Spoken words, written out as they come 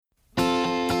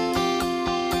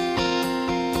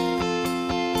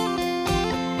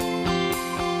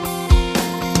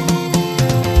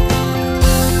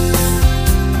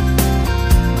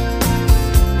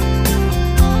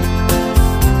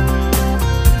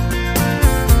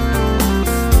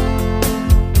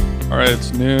right,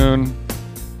 it's noon.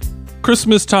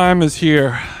 Christmas time is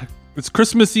here. It's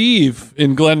Christmas Eve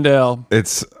in Glendale.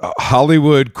 It's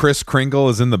Hollywood. Kris Kringle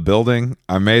is in the building.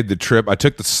 I made the trip. I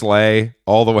took the sleigh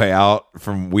all the way out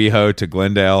from WeHo to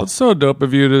Glendale. It's so dope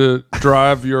of you to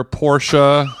drive your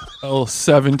Porsche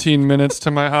 17 minutes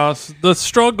to my house. The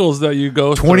struggles that you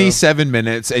go through. 27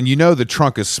 minutes, and you know the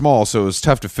trunk is small, so it was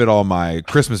tough to fit all my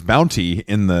Christmas bounty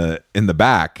in the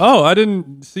back. Oh, I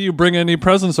didn't see you bring any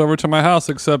presents over to my house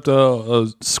except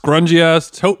a scrungy ass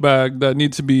tote bag that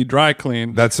needs to be dry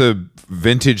cleaned. That's a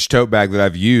vintage tote bag that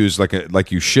I've used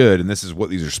like you should, and this is what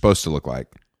these are supposed to look like.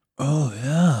 Oh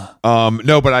yeah.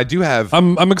 No, but I do have.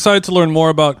 I'm excited to learn more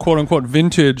about quote unquote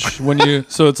vintage when you.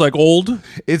 So it's like old.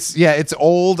 It's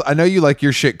old. I know you like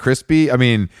your shit crispy. I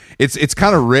mean, it's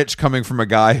kind of rich coming from a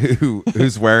guy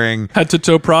who's wearing head to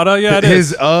toe Prada. Yeah,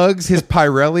 his Uggs, his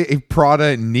Pirelli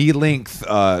Prada knee length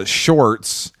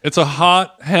shorts. It's a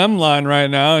hot hemline right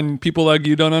now, and people like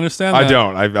you don't understand that. I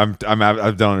don't.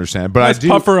 I don't understand. But nice I do.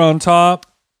 Puffer on top.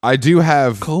 I do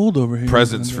have cold over here.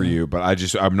 Presents for you, but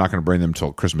I'm not going to bring them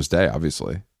till Christmas Day,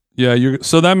 obviously. Yeah,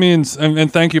 so that means,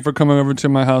 and thank you for coming over to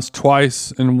my house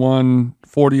twice in one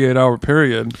 48-hour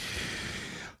period.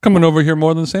 Coming over here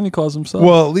more than Santa Claus himself.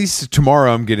 Well, at least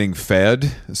tomorrow I'm getting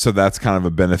fed, so that's kind of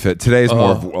a benefit. Today's more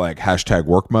of like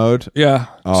 #work mode. Yeah.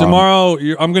 Tomorrow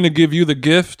I'm going to give you the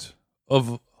gift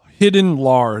of hidden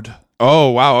lard.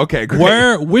 Oh wow! Okay,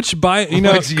 great. Which bite? You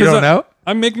know, you don't know.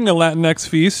 I'm making a Latinx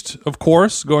feast, of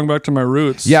course, going back to my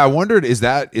roots. Yeah, I wondered, is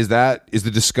the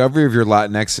discovery of your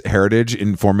Latinx heritage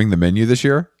informing the menu this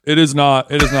year? It is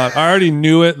not. It is not. I already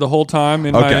knew it the whole time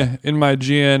in my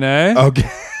GNA.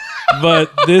 Okay.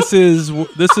 But this is I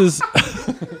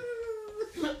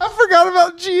forgot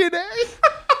about GNA.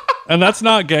 And that's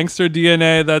not gangster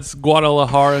DNA, that's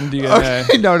Guadalajaran DNA.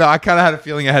 Okay, no, I kind of had a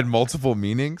feeling it had multiple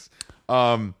meanings.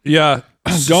 Yeah.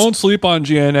 Don't sleep on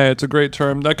GNA. It's a great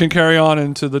term that can carry on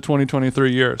into the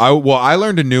 2023 years. I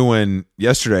learned a new one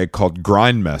yesterday called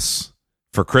Grindmas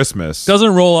for Christmas.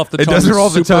 Doesn't roll off the tongue. It doesn't roll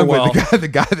off the tongue. Well. But the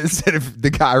guy that said, I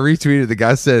retweeted. The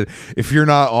guy said, if you're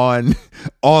not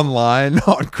online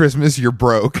on Christmas, you're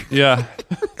broke. Yeah.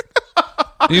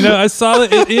 You know, I saw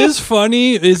that. It is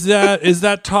funny.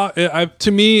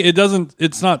 To me,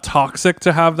 it's not toxic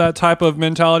to have that type of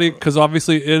mentality because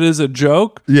obviously it is a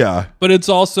joke. Yeah. But it's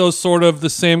also sort of the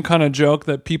same kind of joke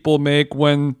that people make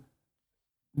when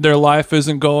their life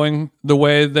isn't going the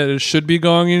way that it should be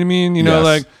going. You know what I mean? You know,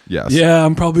 like, yeah,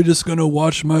 I'm probably just going to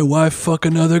watch my wife fuck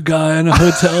another guy in a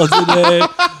hotel today.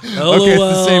 LOL. Okay, it's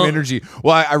the same energy.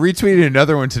 Well, I retweeted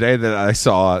another one today that I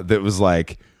saw that was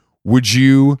like, would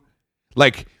you...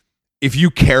 Like, if you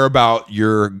care about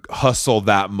your hustle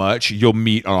that much, you'll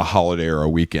meet on a holiday or a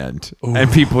weekend. Ooh. And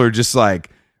people are just like,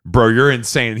 bro, you're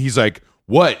insane. And he's like,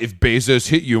 what? If Bezos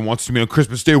hit you and wants to meet on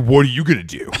Christmas Day, what are you going to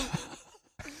do?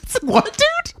 What,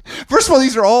 dude? First of all,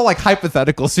 these are all like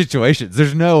hypothetical situations.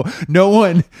 There's no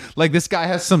one, like this guy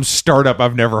has some startup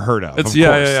I've never heard of.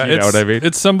 Yeah. You know what I mean?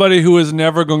 It's somebody who is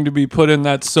never going to be put in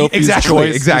that Sophie's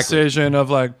Choice decision of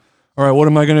like, all right, what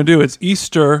am I going to do? It's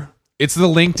Easter. It's the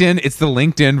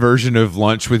LinkedIn version of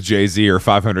lunch with Jay-Z or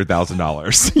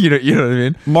 $500,000. You know what I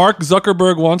mean? Mark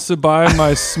Zuckerberg wants to buy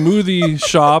my smoothie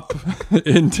shop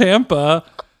in Tampa,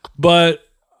 but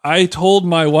I told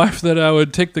my wife that I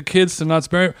would take the kids to Knott's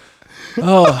Berry.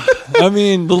 Oh, I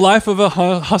mean, the life of a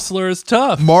hustler is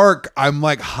tough. Mark, I'm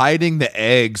like hiding the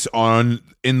eggs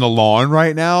in the lawn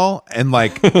right now, and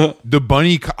like the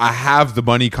bunny. I have the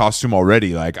bunny costume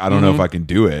already. Like I don't know if I can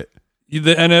do it.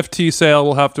 The NFT sale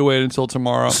will have to wait until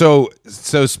tomorrow. So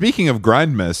speaking of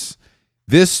Grindmas,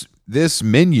 this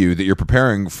menu that you're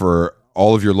preparing for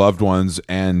all of your loved ones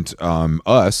and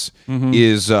us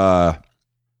is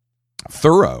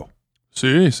thorough.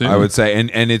 See, I would say,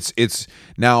 and it's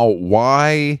now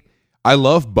why I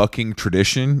love bucking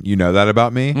tradition. You know that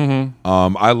about me.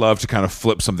 I love to kind of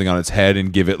flip something on its head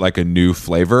and give it like a new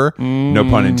flavor. No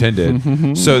pun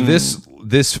intended. So this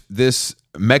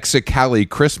Mexicali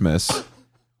Christmas,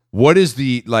 what is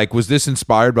was this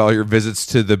inspired by your visits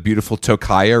to the beautiful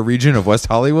Tocaya region of West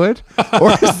Hollywood?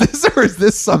 Or is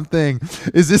this something?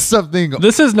 This is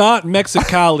not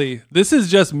Mexicali. This is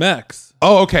just Mex.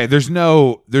 Oh, okay. There's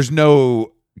no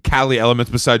Cali elements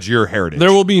besides your heritage.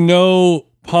 There will be no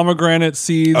pomegranate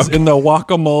seeds in the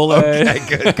guacamole.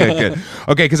 Okay, good.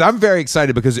 Okay, because I'm very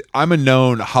excited because I'm a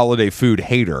known holiday food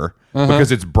hater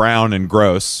because it's brown and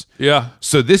gross. Yeah.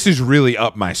 So this is really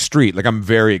up my street. Like I'm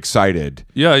very excited.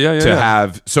 Yeah.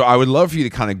 Have. So I would love for you to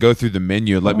kind of go through the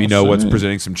menu and let me know what's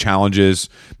presenting some challenges,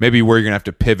 maybe where you're gonna have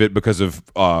to pivot because of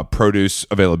produce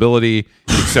availability,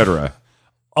 etc.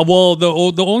 Well,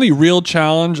 the only real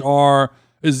challenge are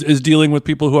is dealing with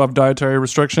people who have dietary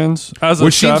restrictions.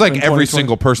 Which seems like every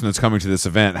single person that's coming to this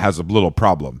event has a little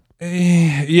problem.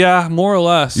 Yeah, more or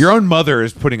less. Your own mother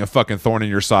is putting a fucking thorn in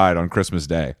your side on Christmas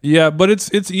Day. Yeah, but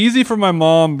it's easy for my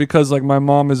mom because like my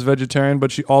mom is vegetarian,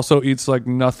 but she also eats like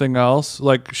nothing else.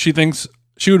 Like she thinks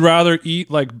she would rather eat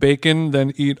like bacon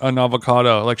than eat an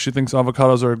avocado. Like she thinks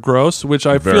avocados are gross, which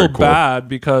I feel bad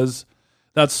because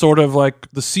that's sort of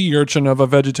like the sea urchin of a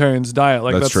vegetarian's diet.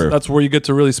 Like that's where you get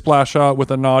to really splash out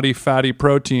with a naughty fatty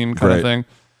protein kind of thing.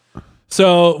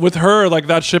 So with her, like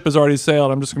that ship has already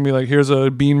sailed. I'm just gonna be like, here's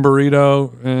a bean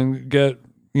burrito and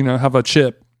have a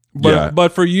chip. But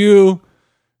for you,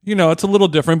 it's a little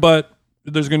different. But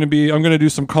I'm going to do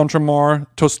some Contramar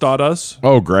tostadas.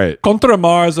 Oh, great.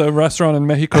 Contramar is a restaurant in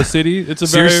Mexico City. It's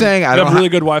a really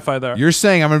good Wi-Fi there. You're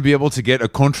saying I'm going to be able to get a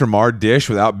Contramar dish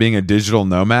without being a digital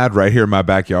nomad right here in my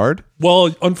backyard?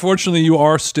 Well, unfortunately, you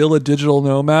are still a digital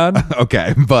nomad.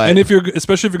 Okay, but... And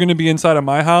especially if you're going to be inside of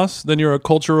my house, then you're a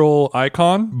cultural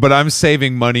icon. But I'm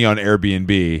saving money on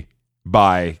Airbnb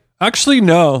by... Actually,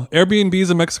 no.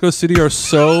 Airbnbs in Mexico City are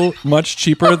so much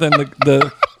cheaper than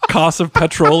the cost of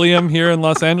petroleum here in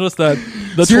Los Angeles that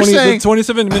the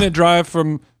 27-minute drive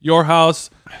from your house,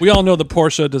 we all know the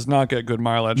Porsche does not get good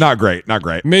mileage. Not great.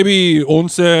 Maybe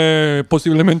 11,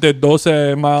 posiblemente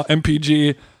 12 mile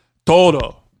MPG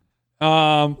todo.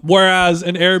 Whereas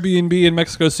an Airbnb in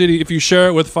Mexico City, if you share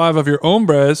it with 5 of your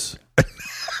hombres,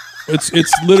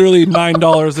 it's literally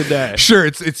 $9 a day. Sure,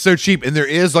 it's so cheap, and there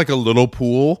is like a little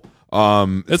pool.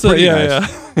 It's pretty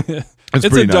nice. Yeah. It's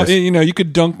pretty nice. You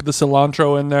could dunk the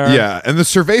cilantro in there. Yeah, and the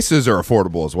cervezas are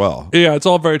affordable as well. Yeah, it's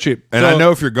all very cheap. And I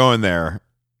know if you're going there,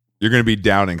 you're going to be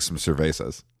downing some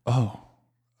cervezas. Oh,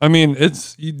 I mean,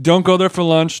 you don't go there for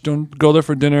lunch, don't go there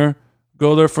for dinner,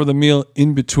 go there for the meal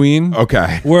in between.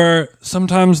 Okay. Where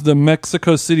sometimes the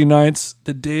Mexico City nights,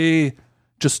 the day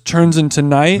just turns into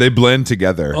night. They blend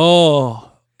together.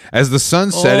 Oh. As the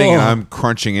sun's setting and I'm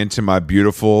crunching into my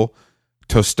beautiful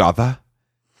tostada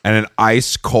and an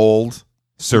ice cold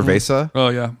cerveza. Oh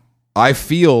yeah. I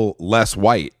feel less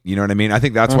white. You know what I mean? I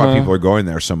think that's why people are going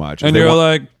there so much. And you're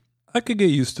like, I could get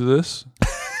used to this.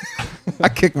 I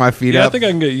kick my feet up. up. I think I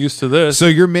can get used to this. So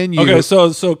your menu. Okay, so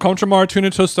Contramar tuna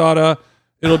tostada.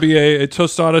 It'll be a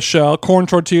tostada shell, corn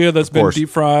tortilla that's been deep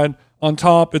fried. On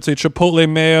top, it's a chipotle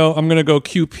mayo. I'm going to go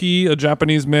QP, a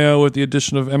Japanese mayo with the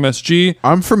addition of MSG.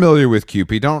 I'm familiar with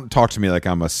QP. Don't talk to me like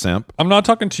I'm a simp. I'm not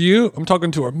talking to you. I'm talking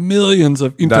to our millions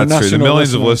of international That's true. The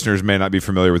millions listeners. of listeners may not be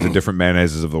familiar with the different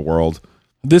mayonnaises of the world.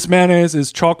 This mayonnaise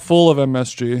is chock full of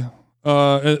MSG.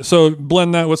 So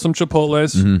blend that with some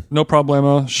chipotles. No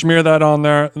problemo. Smear that on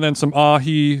there. And then some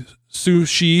ahi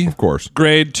sushi, of course,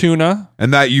 grade tuna.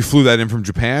 And that you flew that in from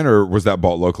Japan, or was that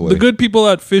bought locally? The good people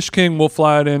at Fish King will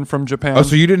fly it in from Japan. Oh,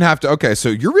 so you didn't have to. Okay, so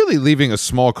you're really leaving a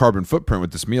small carbon footprint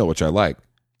with this meal, which I like.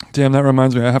 Damn, that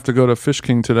reminds me. I have to go to Fish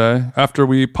King today after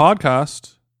we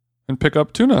podcast and pick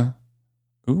up tuna.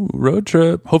 Ooh, road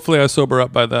trip. Hopefully I sober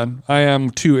up by then. I am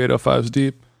 2 805s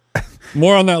deep.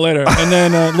 More on that later. And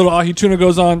then a little ahi tuna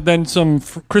goes on. Then some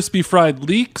crispy fried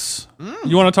leeks.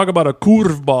 You want to talk about a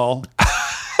curveball?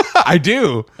 I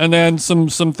do. And then some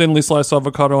thinly sliced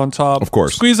avocado on top. Of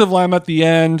course. Squeeze of lime at the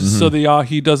end so the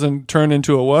ahi doesn't turn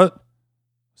into a what?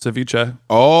 Ceviche.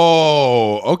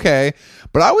 Oh, okay.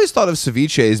 But I always thought of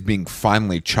ceviche as being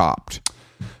finely chopped.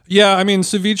 Yeah, I mean,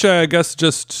 ceviche, I guess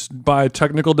just by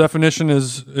technical definition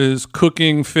is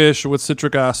cooking fish with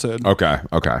citric acid. Okay.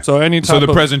 So So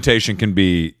the presentation can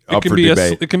be up for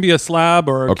debate. It can be a slab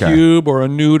or a cube or a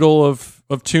noodle of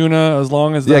tuna, as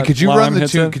long as that could you run the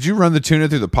tuna? Could you run the tuna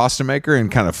through the pasta maker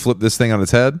and kind of flip this thing on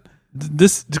its head?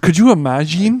 Could you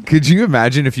imagine? Could you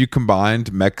imagine if you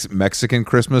combined Mexican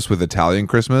Christmas with Italian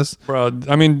Christmas? Bro,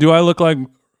 I mean, do I look like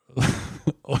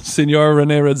Senor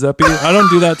Rene Redzepi? I don't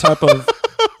do that type of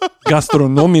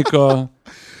gastronomico.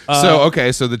 So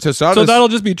the tostadas. So that'll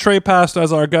just be tray passed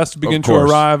as our guests begin to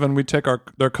arrive, and we take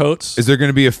their coats. Is there going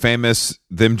to be a famous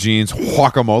Them Jeans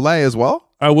guacamole as well?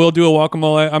 I will do a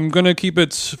guacamole. I'm going to keep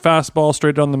it fastball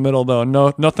straight down the middle, though.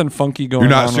 No, nothing funky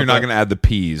going on. So you're not going to add the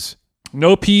peas.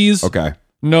 No peas. Okay.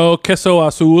 No queso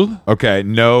azul. Okay.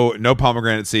 No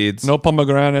pomegranate seeds. No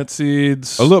pomegranate seeds.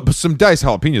 Some diced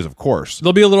jalapenos, of course.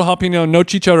 There'll be a little jalapeno. No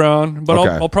chicharron, but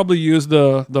I'll probably use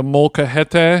the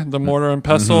molcajete, the mortar and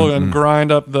pestle, and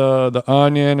grind up the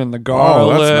onion and the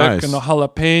garlic and the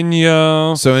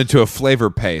jalapeno. So into a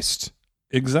flavor paste.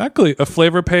 Exactly. A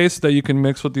flavor paste that you can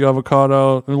mix with the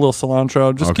avocado and a little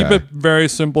cilantro. Just keep it very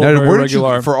simple, very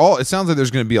regular. It sounds like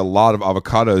there's going to be a lot of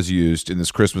avocados used in this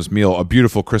Christmas meal, a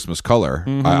beautiful Christmas color.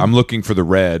 I'm looking for the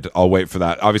red. I'll wait for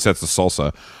that. Obviously, that's the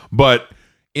salsa. But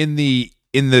in the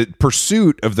in the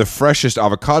pursuit of the freshest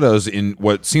avocados in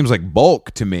what seems like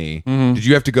bulk to me, did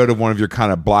you have to go to one of your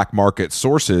kind of black market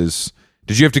sources?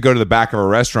 Did you have to go to the back of a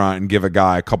restaurant and give a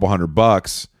guy a couple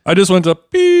 $100? I just went to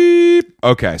beep.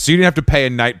 Okay, so you didn't have to pay a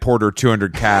night porter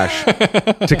 $200 cash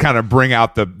to kind of bring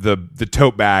out the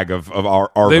tote bag of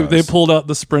our Argos. They pulled out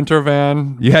the Sprinter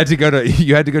van. You had to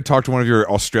go talk to one of your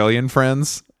Australian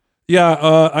friends.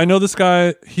 Yeah, I know this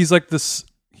guy. He's like this.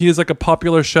 He is like a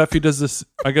popular chef. He does this,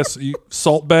 I guess,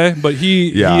 Salt Bay, but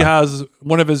he has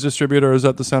one of his distributors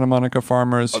at the Santa Monica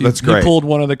Farmers. That's great. He pulled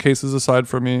one of the cases aside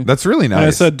for me. That's really nice. And I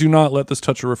said, do not let this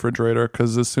touch a refrigerator,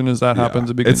 because as soon as that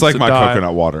happens, it begins It's like to my die.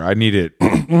 coconut water. I need it.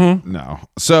 No.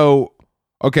 So,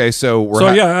 okay, so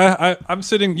I'm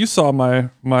sitting. You saw my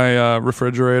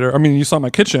refrigerator. I mean, you saw my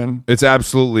kitchen. It's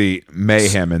absolutely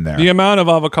mayhem in there. The amount of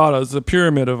avocados, the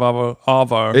pyramid of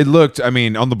avo. It looked, I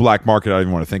mean, on the black market, I didn't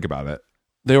even want to think about it.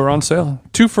 They were on sale.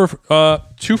 2 for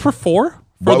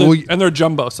 $4, and they're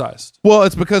jumbo sized. Well,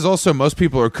 it's because also most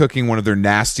people are cooking one of their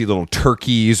nasty little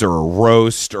turkeys or a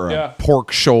roast or a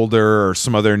pork shoulder or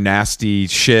some other nasty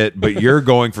shit, but you're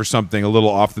going for something a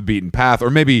little off the beaten path, or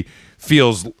maybe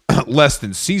feels less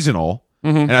than seasonal.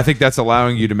 And I think that's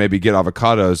allowing you to maybe get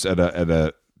avocados at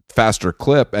a faster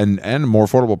clip and a more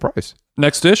affordable price.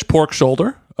 Next dish, pork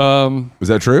shoulder. Is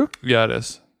that true? Yeah, it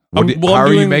is. How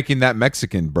are you making that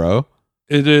Mexican, bro?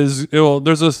 It is. Well,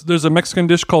 there's a Mexican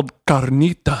dish called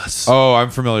carnitas. Oh, I'm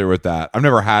familiar with that. I've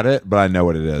never had it, but I know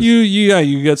what it is.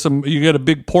 You get a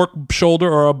big pork shoulder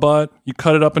or a butt. You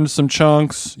cut it up into some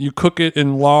chunks. You cook it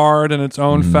in lard and its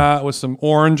own fat with some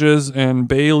oranges and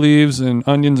bay leaves and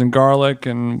onions and garlic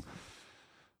and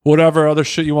whatever other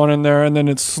shit you want in there, and then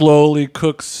it slowly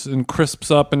cooks and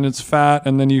crisps up in its fat,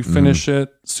 and then you finish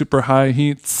it super high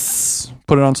heat.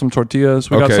 Put it on some tortillas.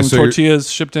 We got some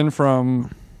tortillas shipped in from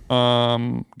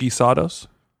Guisados.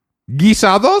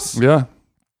 Guisados? Yeah.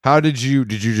 How did you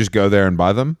just go there and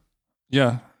buy them?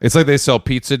 Yeah. It's like they sell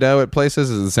pizza dough at places.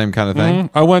 Is it the same kind of thing?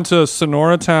 I went to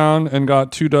Sonora Town and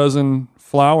got 2 dozen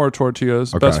flour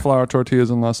tortillas. Okay. Best flour tortillas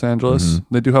in Los Angeles.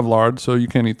 They do have lard, so you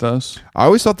can't eat those. I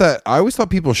always thought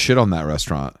people shit on that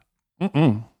restaurant.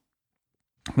 No.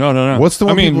 What's the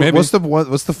one?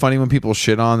 What's the funny one people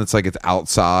shit on? It's like it's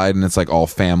outside and it's like all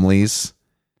families.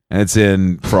 And it's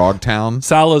in Frogtown.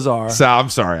 Salazar. I'm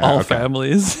sorry. All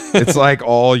families. It's like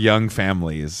all young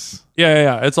families.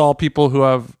 Yeah. It's all people who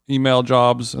have email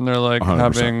jobs and they're like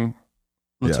 100%.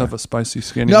 Let's have a spicy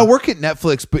skinny. No, work at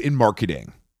Netflix, but in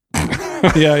marketing.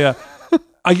 Yeah.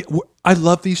 I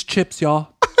love these chips, y'all.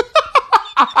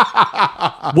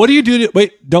 What do you do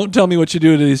wait, don't tell me what you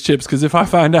do to these chips, because if I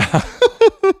find out,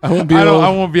 I won't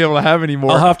be able to have any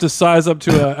more. I'll have to size up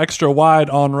to an extra wide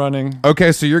on running.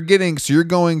 Okay, so you're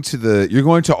going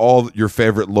to all your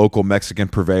favorite local Mexican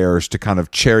purveyors to kind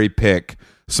of cherry pick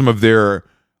some of their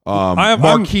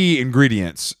marquee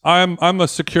ingredients. I'm a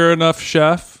secure enough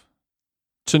chef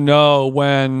to know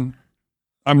when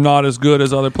I'm not as good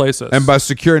as other places. And by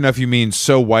secure enough, you mean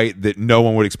so white that no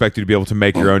one would expect you to be able to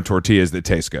make your own tortillas that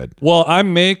taste good. Well, I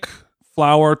make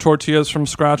flour tortillas from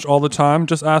scratch all the time.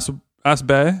 Just ask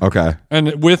Bay. Okay.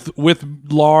 And with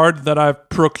lard that I've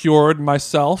procured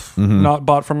myself, not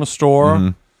bought from a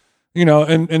store. You know,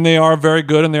 and they are very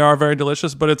good and they are very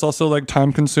delicious, but it's also like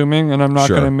time consuming, and I'm not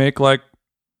going to make like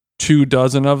 2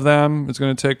 dozen of them. It's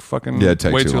going to take fucking way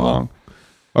too long.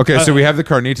 Okay, so we have the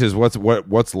carnitas.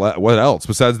 What else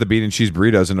besides the bean and cheese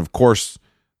burritos, and of course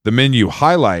the menu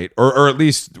highlight, or at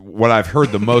least what I've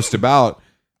heard the most about,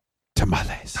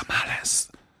 tamales.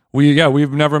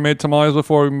 We've never made tamales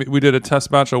before. We did a test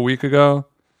batch a week ago.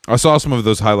 I saw some of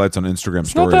those highlights on Instagram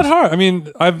stories. Not that hard. I mean,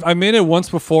 I made it once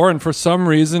before, and for some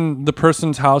reason, the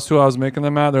person's house who I was making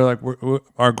them at, they're like,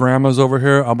 our grandma's over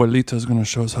here. Abuelita's going to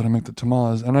show us how to make the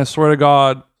tamales. And I swear to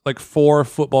God, like 4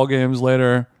 football games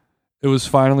later, it was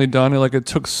finally done. It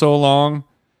took so long.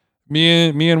 Me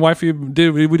and wifey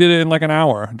did it in like an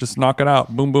hour. Just knock it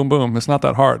out. Boom, boom, boom. It's not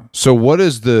that hard. So what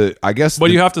is but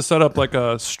you have to set up like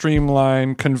a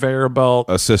streamlined conveyor belt,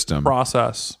 a system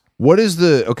process. What is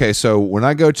so when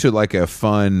I go to like a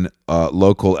fun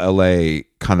local LA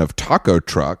kind of taco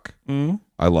truck,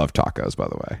 I love tacos, by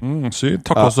the way. See,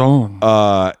 Taco Zone.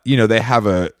 They have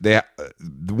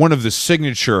one of the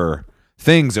signature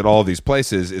things at all these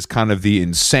places is kind of the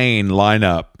insane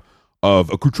lineup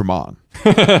of accoutrement.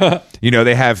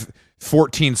 They have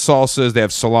 14 salsas, they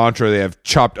have cilantro, they have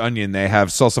chopped onion, they have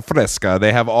salsa fresca,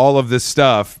 they have all of this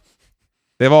stuff.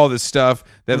 They have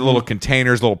the little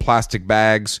containers, little plastic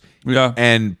bags. Yeah.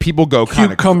 And people go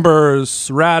kind of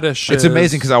cucumbers, radishes. It's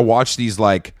amazing because I watch these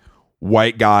like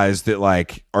white guys that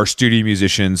like are studio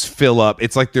musicians fill up.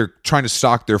 It's like they're trying to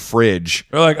stock their fridge.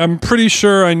 They're like, I'm pretty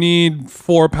sure I need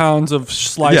 4 pounds of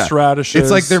sliced radishes. It's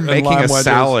like they're making a wedges.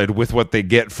 salad with what they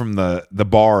get from the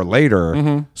bar later.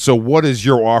 Mm-hmm. So what is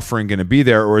your offering going to be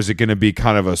there, or is it going to be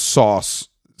kind of a sauce?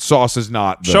 Sauce is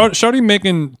not. Shawty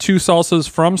making 2 salsas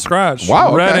from scratch. Wow,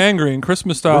 okay. Red Angry and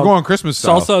Christmas style. We're going Christmas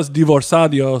style. Salsas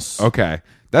divorciados. Okay.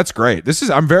 That's great.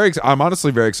 I'm honestly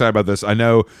very excited about this. I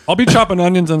know I'll be chopping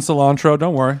onions and cilantro.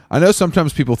 Don't worry. I know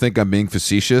sometimes people think I'm being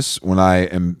facetious when I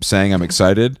am saying I'm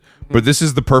excited, but this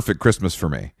is the perfect Christmas for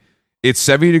me. It's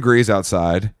 70 degrees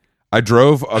outside. I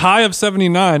drove a high of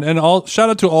 79, and shout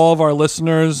out to all of our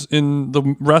listeners in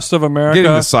the rest of America.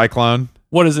 Getting the cyclone.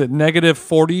 What is it?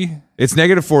 -40? It's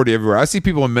 -40 everywhere. I see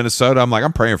people in Minnesota. I'm like,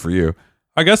 I'm praying for you.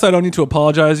 I guess I don't need to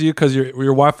apologize to you because your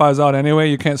Wi-Fi's out anyway.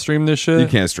 You can't stream this shit. You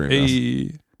can't stream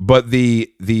this. But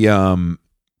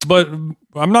But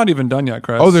I'm not even done yet,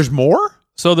 Chris. Oh, there's more?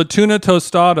 So the tuna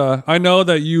tostada, I know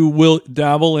that you will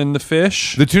dabble in the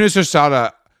fish. The tuna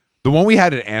tostada, the one we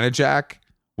had at Anajac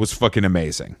was fucking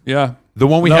amazing. Yeah. The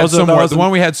one we had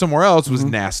somewhere else was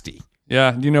nasty.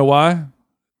 Yeah. Do you know why?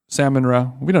 Salmon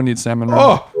roe. We don't need salmon roe.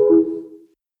 Oh.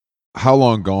 How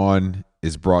Long Gone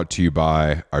is brought to you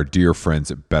by our dear friends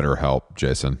at BetterHelp,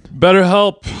 Jason.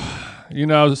 BetterHelp.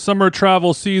 The summer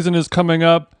travel season is coming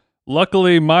up.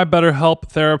 Luckily, my BetterHelp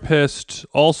therapist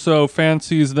also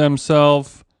fancies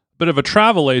themselves a bit of a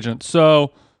travel agent.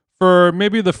 So for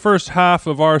maybe the first half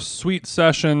of our sweet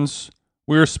sessions,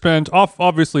 we were spent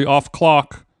obviously off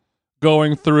clock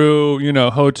going through,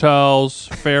 hotels,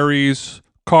 ferries,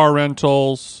 car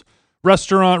rentals,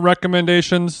 restaurant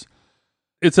recommendations.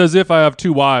 It's as if I have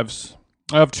 2 wives.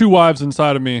 I have 2 wives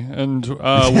inside of me, and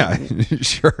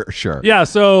sure. Yeah,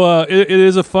 so it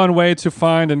is a fun way to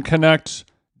find and connect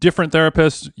different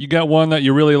therapists. You get one that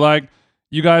you really like.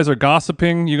 You guys are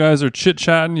gossiping. You guys are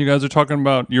chit-chatting. You guys are talking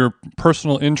about your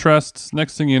personal interests.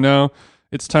 Next thing you know,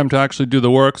 it's time to actually do the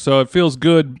work. So it feels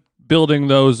good building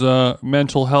those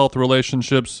mental health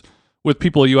relationships with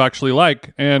people you actually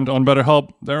like. And on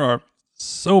BetterHelp, there are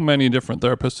so many different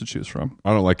therapists to choose from.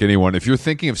 I don't like anyone. If you're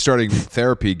thinking of starting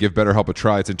therapy, give BetterHelp a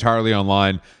try. It's entirely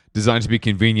online, designed to be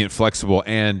convenient, flexible,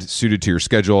 and suited to your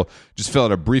schedule. Just fill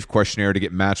out a brief questionnaire to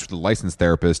get matched with a licensed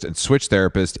therapist and switch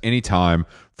therapist anytime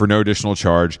for no additional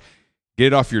charge. Get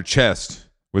it off your chest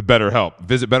with BetterHelp.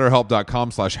 Visit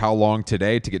BetterHelp.com/howlong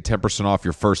today to get 10% off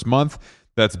your first month.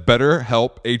 That's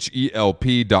BetterHelp,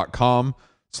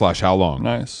 HELP.com/howlong.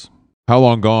 Nice. How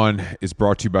Long Gone is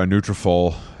brought to you by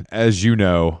Nutrafol. As you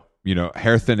know,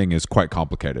 hair thinning is quite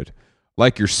complicated.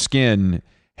 Like your skin,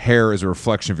 hair is a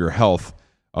reflection of your health.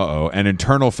 And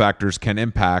internal factors can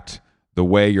impact the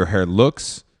way your hair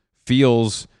looks,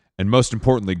 feels, and most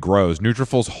importantly, grows.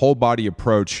 Nutrafol's whole body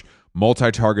approach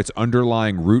multi-targets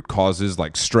underlying root causes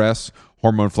like stress,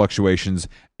 hormone fluctuations,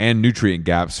 and nutrient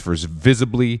gaps for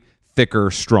visibly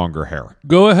thicker, stronger hair.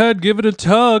 Go ahead, give it a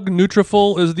tug.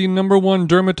 Nutrafol is the #1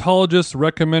 dermatologist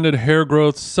recommended hair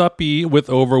growth suppy with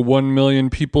over 1 million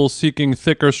people seeking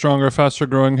thicker, stronger, faster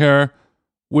growing hair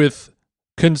with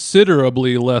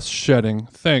considerably less shedding.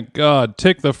 Thank God.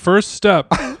 Take the first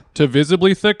step to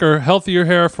visibly thicker, healthier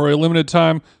hair for a limited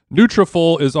time.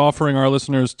 Nutrafol is offering our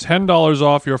listeners $10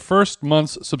 off your first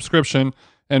month's subscription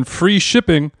and free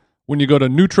shipping when you go to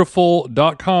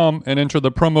Nutrafol.com and enter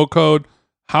the promo code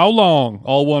HOWLONG,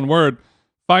 all one word.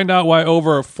 Find out why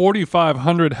over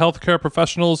 4,500 healthcare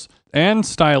professionals and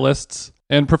stylists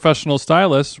and professional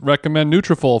stylists recommend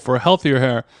Nutrafol for healthier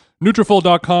hair.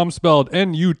 Nutrafol.com, spelled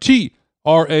Nutrafol.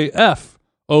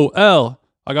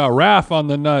 I got RAF on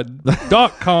the nut.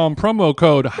 .com, promo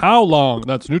code HOWLONG.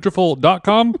 That's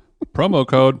Nutrafol.com, promo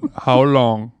code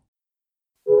HOWLONG.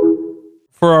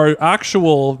 For our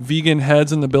actual vegan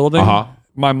heads in the building,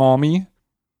 my mommy,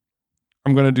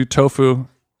 I'm going to do tofu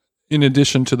in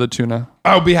addition to the tuna.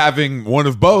 I'll be having one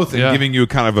of both and giving you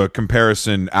kind of a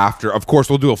comparison after. Of course,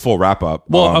 we'll do a full wrap-up.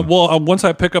 Once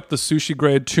I pick up the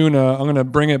sushi-grade tuna, I'm going to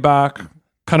bring it back,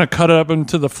 kind of cut it up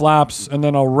into the flaps, and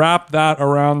then I'll wrap that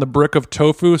around the brick of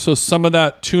tofu so some of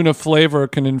that tuna flavor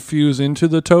can infuse into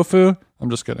the tofu. I'm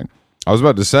just kidding. I was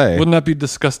about to say. Wouldn't that be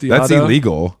disgusting? That's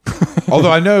illegal.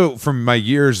 Although I know from my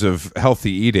years of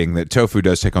healthy eating that tofu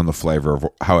does take on the flavor of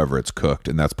however it's cooked,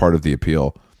 and that's part of the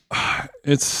appeal.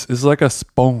 It's like a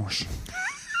sponge.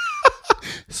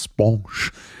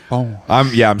 Sponge.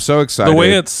 I'm so excited. The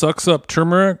way it sucks up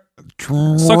turmeric.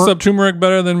 Sucks up turmeric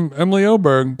better than Emily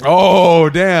Oberg. Oh,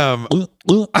 damn.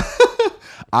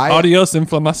 Adios,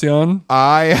 inflamacion.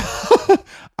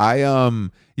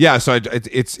 So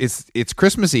it's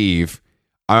Christmas Eve.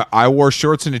 I wore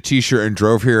shorts and a t-shirt and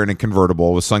drove here in a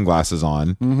convertible with sunglasses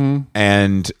on. Mm-hmm.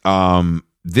 And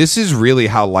this is really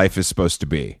how life is supposed to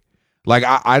be. Like,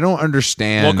 I don't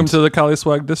understand. Welcome to the Cali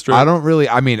Swag District.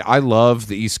 I love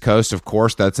the East Coast, of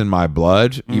course. That's in my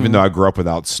blood, even though I grew up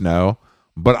without snow.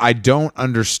 But I don't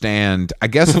understand. I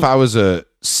guess if I was a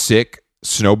sick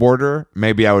snowboarder,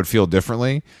 maybe I would feel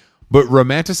differently. But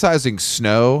romanticizing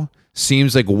snow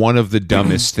seems like one of the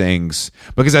dumbest things.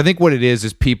 Because I think what it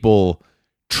is people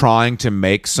trying to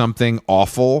make something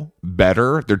awful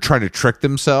better. They're trying to trick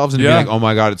themselves and be like, oh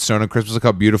my God, it's snowing on Christmas. Look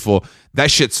how beautiful.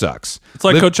 That shit sucks. It's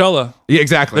like Coachella. Yeah,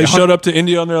 exactly. They showed up to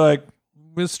India and they're like,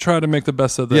 let's try to make the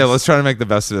best of this. Yeah, let's try to make the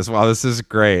best of this. Wow, this is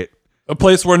great. A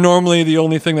place where normally the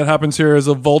only thing that happens here is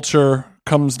a vulture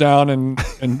comes down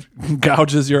and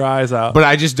gouges your eyes out. But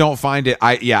I just don't find it.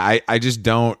 I just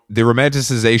don't. The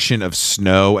romanticization of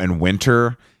snow and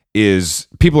winter is,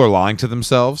 people are lying to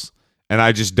themselves. And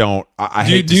I just don't.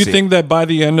 Do you think that by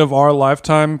the end of our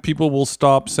lifetime, people will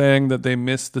stop saying that they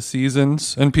miss the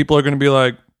seasons, and people are going to be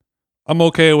like, "I'm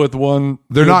okay with one."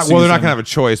 They're not. Well, they're not going to have a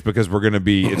choice because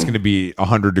it's going to be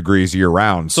 100 degrees year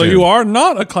round. So you are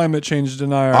not a climate change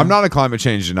denier. I'm not a climate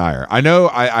change denier. I know.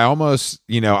 I almost.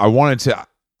 I wanted to.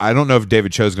 I don't know if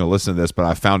David Cho's going to listen to this, but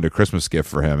I found a Christmas gift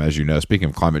for him. As you know, speaking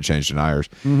of climate change deniers,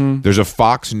 there's a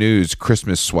Fox News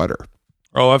Christmas sweater.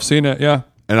 Oh, I've seen it. Yeah,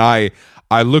 and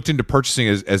I looked into purchasing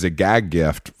as a gag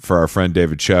gift for our friend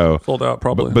David Cho. Sold out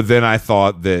probably. But then I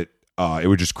thought that it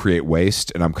would just create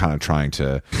waste, and I'm kind of trying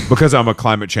to, because I'm a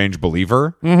climate change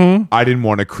believer, I didn't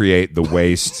want to create the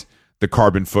waste, the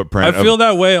carbon footprint. I feel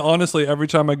that way, honestly, every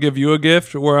time I give you a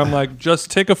gift, where I'm like, just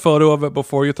take a photo of it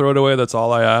before you throw it away. That's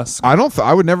all I ask.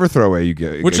 I would never throw away you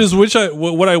get. What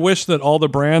I wish that all the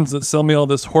brands that sell me all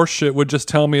this horse shit would just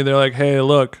tell me. They're like, hey,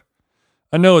 look,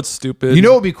 I know it's stupid. You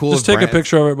know what would be cool? Just take a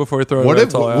picture of it before you throw it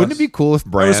away. Wouldn't it be cool if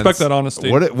brands... I respect that honesty.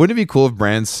 Wouldn't it be cool if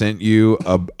brands sent you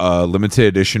a limited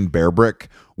edition Bear Brick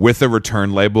with a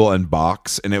return label and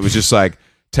box, and it was just like,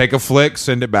 take a flick,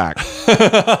 send it back.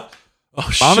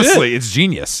 Honestly, it's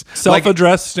genius.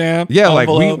 Self-addressed stamp. Yeah,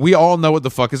 envelope. like we all know what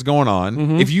the fuck is going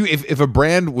on. If a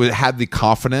brand had the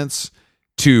confidence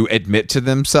to admit to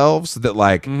themselves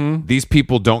that these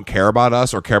people don't care about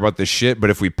us or care about this shit, but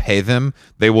if we pay them,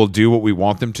 they will do what we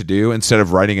want them to do, instead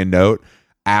of writing a note,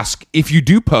 ask if you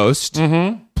do post,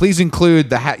 please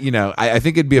include the I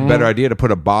think it'd be a better idea to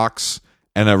put a box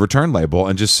and a return label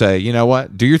and just say, you know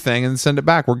what, do your thing and send it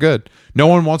back. We're good. No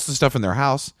one wants the stuff in their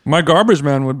house. My garbage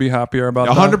man would be happier about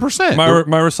 100%.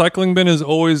 My recycling bin is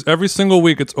always, every single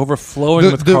week, it's overflowing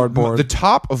with cardboard. The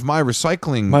top of my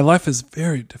recycling... My life is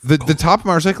very difficult. The top of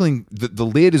my recycling, the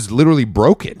lid is literally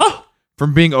broken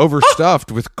from being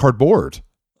overstuffed with cardboard.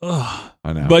 I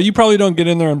know. But you probably don't get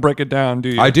in there and break it down, do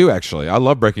you? I do, actually. I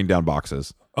love breaking down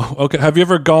boxes. Oh, okay. Have you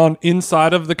ever gone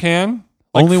inside of the can?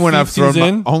 Only when I've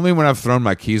thrown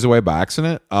my keys away by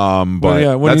accident. But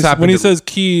yeah, when he says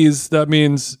keys, that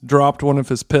means dropped one of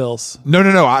his pills.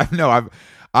 No.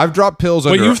 I've dropped pills.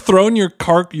 But you've thrown your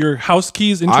house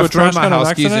keys into a trash can? I've thrown my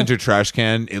house keys into a trash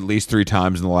can at least 3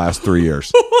 times in the last 3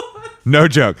 years. No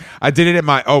joke. I did it at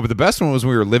but the best one was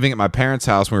when we were living at my parents'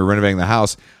 house when we were renovating the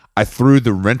house. I threw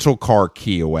the rental car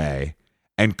key away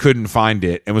and couldn't find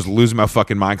it and was losing my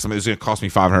fucking mind because it was going to cost me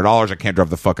 $500. I can't drive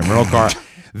the fucking rental car.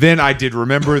 Then I did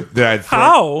remember that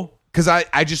How? Because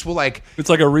I just will it's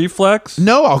like a reflex?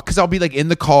 No, because I'll be in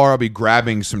the car, I'll be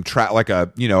grabbing some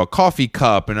a coffee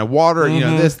cup and a water,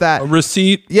 this, that. A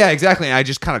receipt. Yeah, exactly. And I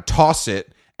just kind of toss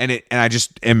it and I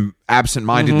just am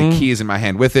absent-minded. The key is in my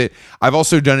hand with it. I've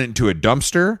also done it into a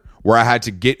dumpster where I had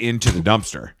to get into the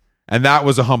dumpster. And that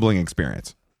was a humbling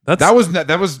experience. That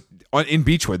was in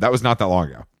Beechwood. That was not that long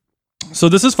ago. So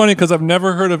this is funny because I've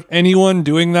never heard of anyone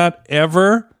doing that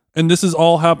ever. And this is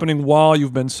all happening while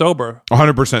you've been sober.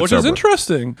 100% sober. Which is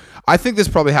interesting. I think this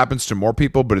probably happens to more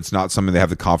people, but it's not something they have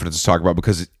the confidence to talk about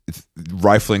because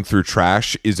rifling through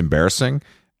trash is embarrassing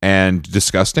and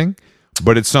disgusting.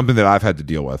 But it's something that I've had to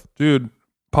deal with. Dude,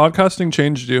 podcasting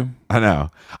changed you. I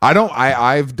know.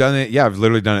 I've done it. Yeah, I've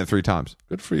literally done it 3 times.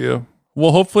 Good for you.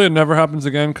 Well, hopefully it never happens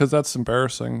again because that's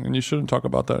embarrassing. And you shouldn't talk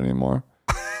about that anymore.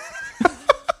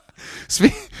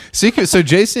 So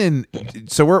Jason,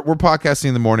 we're podcasting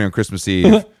in the morning on Christmas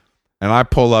Eve, and I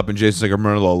pull up, and Jason's like, I'm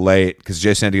running a little late because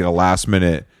Jason had to get a last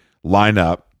minute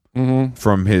lineup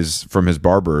from his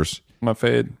barber's. My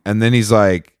fade, and then he's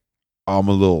like, I'm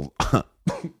a little.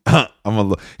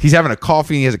 He's having a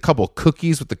coffee. And he has a couple of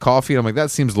cookies with the coffee. And I'm like,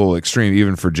 that seems a little extreme,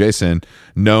 even for Jason,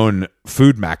 known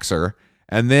food maxer.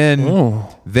 And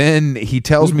then he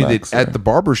tells me that at the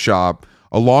barber shop,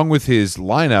 along with his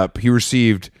lineup, he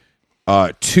received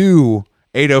 2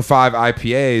 805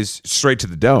 IPAs straight to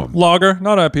the dome. Lager,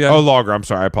 not IPA. Oh, lager. I'm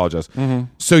sorry. I apologize.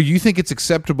 So you think it's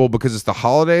acceptable because it's the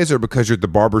holidays or because you're at the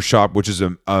barber shop, which is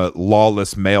a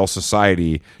lawless male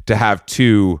society, to have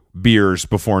 2 beers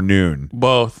before noon?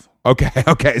 Both.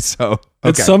 Okay. So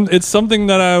it's something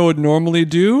that I would normally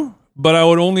do, but I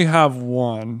would only have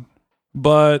one.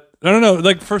 But I don't know,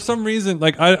 like for some reason,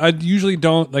 like I usually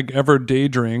don't like ever day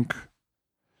drink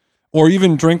or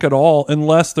even drink at all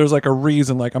unless there's like a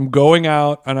reason, like I'm going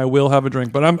out and I will have a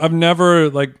drink. But I'm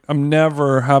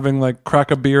never having like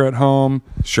crack a beer at home.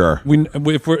 Sure.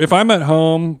 If I'm at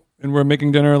home and we're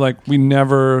making dinner, like we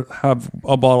never have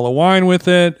a bottle of wine with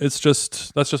it. That's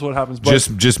just what happens. But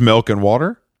just milk and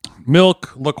water?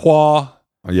 Milk, La Croix,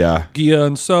 yeah, Gia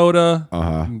and soda,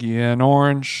 Gia and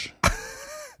orange.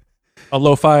 A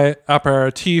lo-fi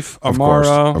aperitif,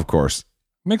 Amaro. Of course.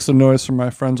 Make some noise for my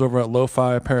friends over at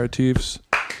Lo-Fi Aperitifs.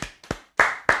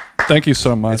 Thank you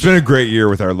so much. It's been a great year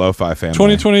with our Lo-Fi family.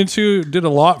 2022 did a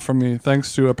lot for me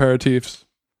thanks to aperitifs.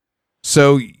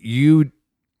 So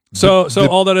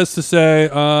all that is to say,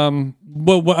 I'm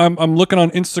looking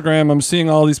on Instagram. I'm seeing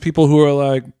all these people who are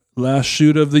like last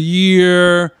shoot of the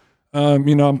year.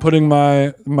 I'm putting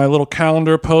my little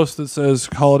calendar post that says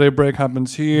holiday break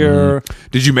happens here.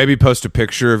 Did you maybe post a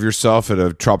picture of yourself at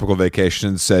a tropical vacation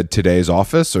and said today's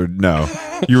office, or no?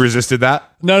 You resisted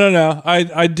that? No.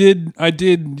 I did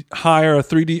hire a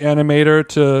 3D animator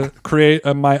to create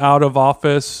my out of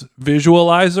office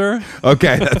visualizer.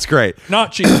 Okay, that's great.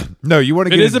 Not cheap. No, you want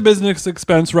to. It is a business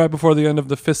expense right before the end of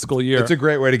the fiscal year. It's a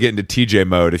great way to get into TJ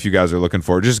mode if you guys are looking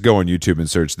for it. Just go on YouTube and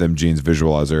search Them Jeans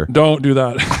Visualizer. Don't do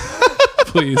that.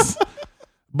 Please.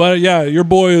 But yeah, your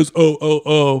boy is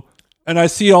and I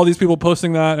see all these people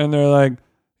posting that and they're like,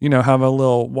 have a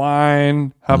little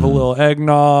wine, have a little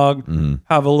eggnog,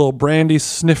 have a little brandy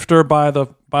snifter by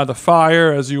the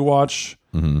fire as you watch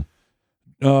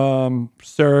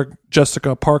Sarah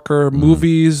Jessica Parker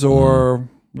movies or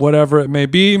whatever it may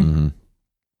be. And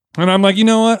I'm like, you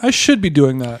know what? I should be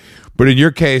doing that. But in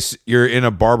your case, you're in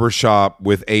a barber shop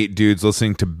with 8 dudes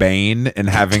listening to Bane and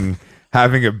having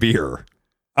a beer.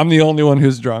 I'm the only one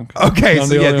who's drunk. Okay, all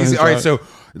right. So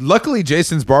luckily,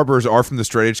 Jason's barbers are from the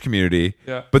straight edge community,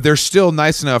 but they're still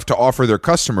nice enough to offer their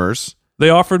customers. They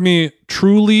offered me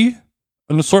Truly,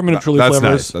 an assortment of Truly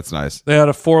flavors. That's nice. They had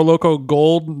a 4 Loko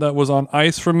Gold that was on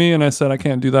ice for me, and I said I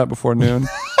can't do that before noon.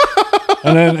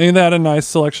 And then they had a nice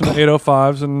selection of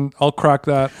 805s, and I'll crack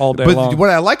that all day long. But what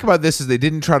I like about this is they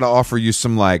didn't try to offer you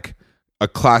some like a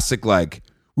classic like,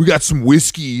 we got some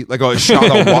whiskey, like a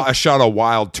shot of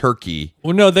wild turkey.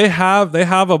 Well, no, they have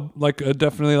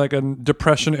definitely like a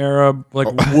Depression era like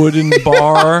wooden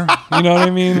bar. You know what I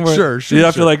mean? Where sure. You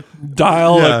have to like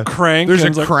dial a crank. There's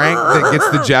a crank that gets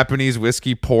the Japanese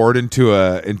whiskey poured into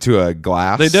a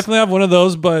glass. They definitely have one of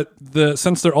those, but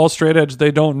since they're all straight edge,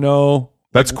 they don't know.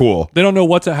 That's cool. They don't know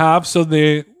what to have, so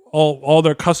they all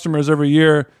their customers every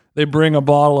year they bring a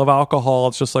bottle of alcohol.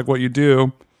 It's just like what you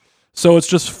do. So it's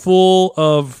just full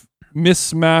of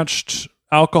mismatched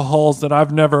alcohols that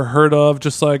I've never heard of.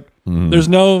 Just like there's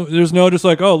no just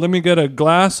like, oh, let me get a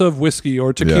glass of whiskey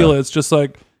or tequila. It's just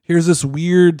like, here's this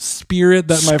weird spirit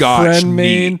that my friend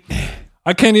made.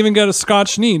 I can't even get a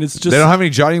Scotch neat. It's just they don't have any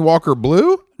Johnny Walker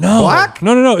Blue? No. Black?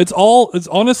 No. It's all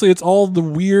the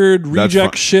weird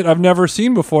reject shit I've never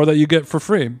seen before that you get for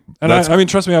free. And I mean,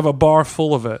 trust me, I have a bar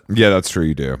full of it. Yeah, that's true.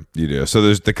 You do. So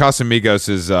there's the Casamigos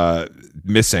is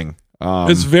missing.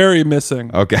 It's very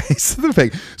missing. Okay.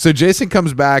 So Jason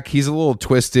comes back. He's a little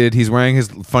twisted. He's wearing his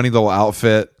funny little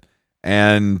outfit.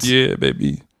 And yeah,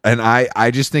 baby. And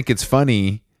I just think it's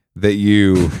funny that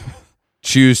you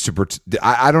choose to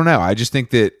I don't know. I just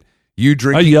think that you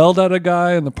drinking. I yelled at a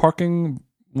guy in the parking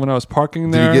when I was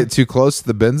parking there. Did you get too close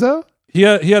to the benzo? He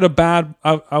had a bad.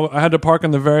 I had to park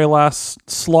in the very last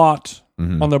slot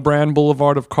on the Brand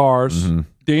Boulevard of cars,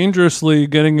 dangerously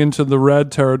getting into the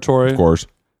red territory. Of course,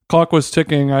 clock was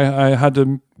ticking. I had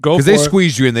to go because they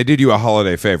squeezed you and they did you a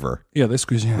holiday favor. Yeah, they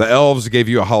squeezed you. The elves gave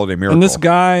you a holiday miracle. And this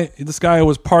guy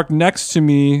was parked next to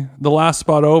me, the last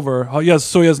spot over. Oh, yes,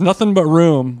 so he has nothing but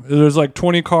room. There's like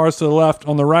 20 cars to the left.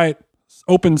 On the right,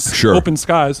 open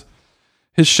skies.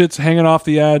 His shit's hanging off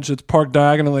the edge. It's parked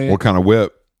diagonally. What kind of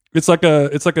whip? It's like a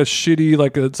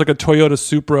shitty it's like a Toyota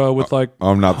Supra with like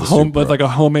not the Supra, but like a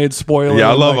homemade spoiler. Yeah,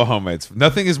 I love a homemade.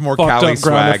 Nothing is more Cali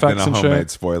swag than a homemade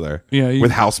spoiler. Yeah,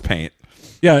 with house paint.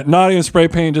 Yeah, not even spray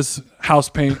paint, just house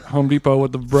paint. Home Depot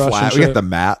with the brush. Flat. And shit. We got the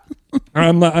mat.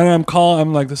 I'm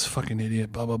like this fucking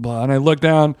idiot. Blah blah blah. And I look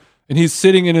down. And he's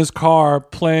sitting in his car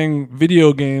playing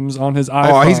video games on his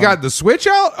iPhone. Oh, he's got the Switch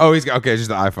out? Oh, he's got, okay, just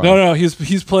the iPhone. No,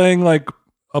 he's playing like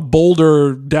a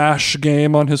Boulder Dash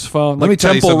game on his phone. Let me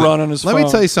Temple Run on his phone. Let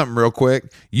me tell you something real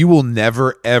quick. You will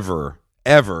never, ever,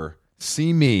 ever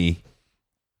see me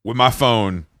with my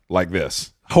phone like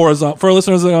this. Horizontal. For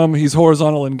listeners, he's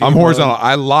horizontal in game. I'm horizontal.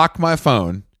 I lock my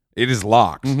phone. It is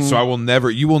locked. So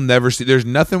you will never see, there's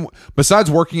nothing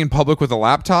besides working in public with a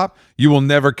laptop. You will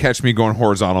never catch me going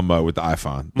horizontal mode with the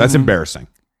iPhone. That's embarrassing.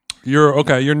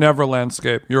 You're never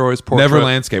landscape. You're always portrait. Never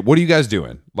landscape. What are you guys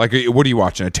doing? Like, what are you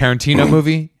watching? A Tarantino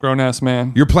movie? Grown ass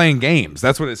man. You're playing games.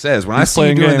 That's what it says. When I see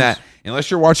you doing that, unless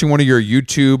you're watching one of your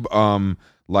YouTube,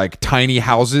 like tiny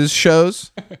houses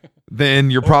shows,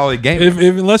 then you're probably gaming.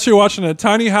 Unless you're watching a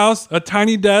tiny house, a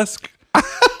tiny desk,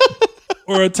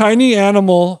 or a tiny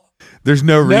animal. There's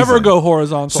no reason. Never go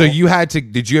horizontal. So did you have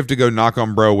to go knock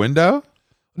on bro window?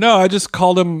 No, I just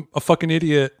called him a fucking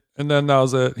idiot, and then that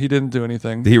was it. He didn't do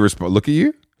anything. Did he look at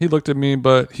you? He looked at me,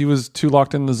 but he was too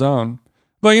locked in the zone.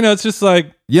 But, it's just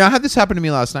like... Yeah, I had this happen to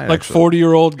me last night, like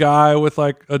 40-year-old guy with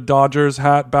like a Dodgers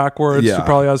hat backwards who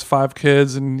probably has 5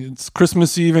 kids, and it's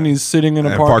Christmas Eve, and he's sitting in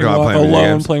a parking lot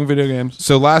alone playing video games.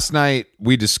 So last night,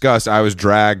 we discussed, I was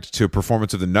dragged to a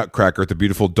performance of the Nutcracker at the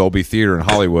beautiful Dolby Theater in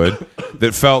Hollywood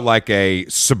that felt like a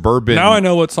suburban... Now I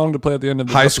know what song to play at the end of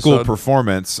this high episode. school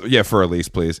performance. Yeah, for Elise,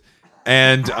 please.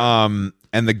 And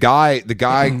the guy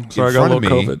in front of me...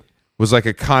 COVID. Was like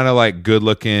a kind of like good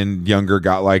looking younger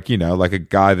guy, like, like a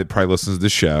guy that probably listens to the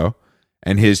show,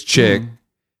 and his chick.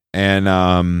 And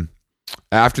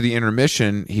after the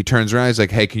intermission, he turns around, he's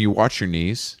like, "Hey, can you watch your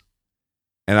knees?"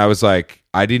 And I was like,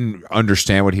 I didn't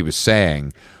understand what he was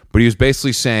saying, but he was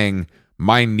basically saying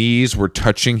my knees were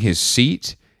touching his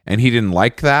seat, and he didn't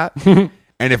like that.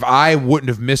 And if I wouldn't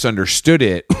have misunderstood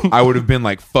it, I would have been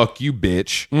like, "Fuck you,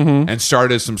 bitch," and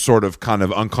started some sort of kind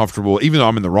of uncomfortable, even though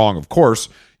I'm in the wrong, of course.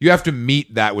 You have to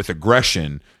meet that with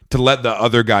aggression to let the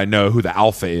other guy know who the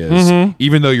alpha is,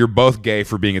 even though you're both gay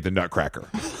for being at the Nutcracker.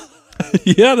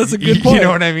 Yeah, that's a good point. You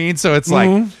know what I mean? So it's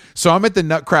like, so I'm at the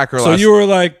Nutcracker. So you were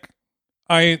like,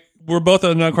 we're both at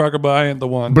the Nutcracker, but I ain't the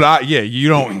one. But you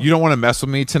don't want to mess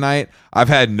with me tonight. I've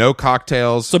had no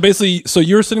cocktails. So basically,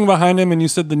 you were sitting behind him, and you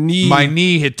said my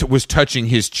knee was touching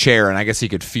his chair, and I guess he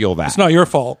could feel that. It's not your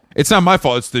fault. It's not my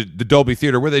fault. It's the Dolby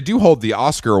Theater where they do hold the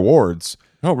Oscar awards.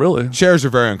 Oh, really? Chairs are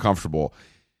very uncomfortable.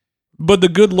 But the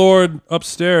good Lord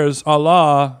upstairs,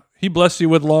 Allah, he blessed you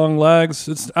with long legs.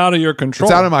 It's out of your control.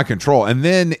 It's out of my control. And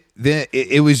then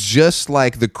it was just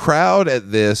like the crowd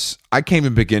at this, I can't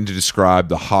even begin to describe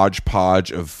the hodgepodge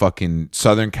of fucking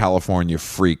Southern California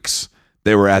freaks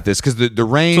they were at this. Because the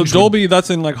range... So Dolby,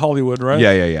 that's in like Hollywood, right?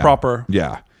 Yeah. Proper.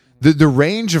 Yeah. The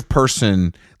range of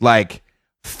person, like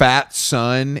fat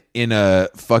son in a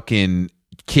fucking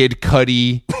Kid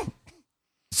Cudi...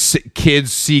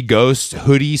 kids see ghosts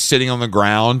hoodie sitting on the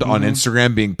ground on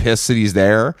Instagram being pissed that he's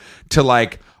there, to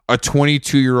like a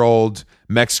 22-year-old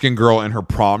Mexican girl in her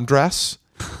prom dress,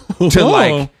 to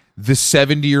like the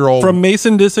 70-year-old from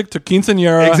Mason Disick to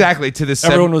Quinceañera. Exactly. To the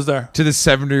everyone was there. To the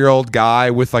 70-year-old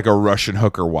guy with like a Russian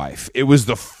hooker wife. It was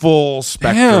the full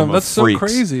spectrum of that's freaks. So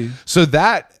crazy. So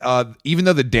that even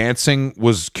though the dancing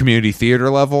was community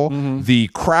theater level, the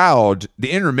crowd,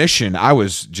 the intermission, I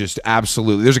was just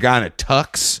absolutely. There's a guy in a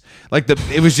tux.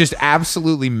 It was just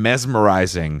absolutely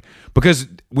mesmerizing, because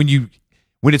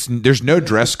there's no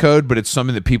dress code, but it's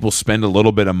something that people spend a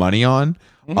little bit of money on.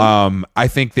 I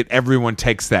think that everyone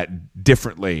takes that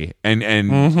differently and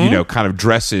kind of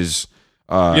dresses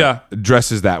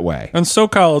that way. And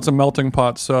SoCal, it's a melting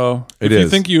pot. So if you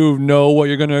think you know what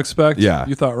you're going to expect,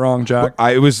 you thought wrong, Jack.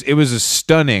 It was a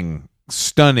stunning.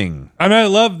 I mean, I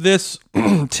love this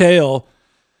tale.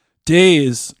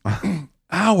 Days,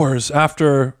 hours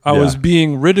after I was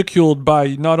being ridiculed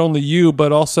by not only you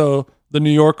but also the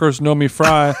New Yorkers know me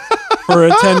Fry for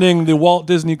attending the Walt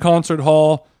Disney Concert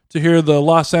Hall to hear the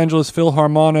Los Angeles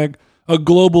Philharmonic, a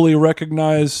globally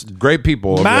recognized great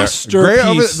people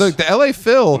masterpiece. Look, the LA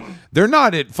Phil, they're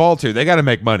not at fault here. They got to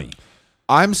make money.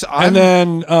 And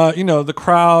then the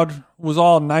crowd was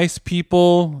all nice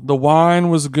people. The wine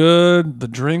was good. The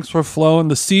drinks were flowing.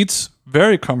 The seats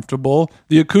very comfortable.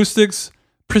 The acoustics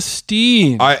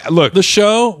pristine. The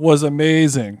show was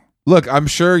amazing. Look, I'm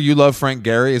sure you love Frank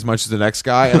Gehry as much as the next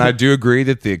guy, and I do agree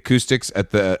that the acoustics at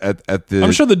the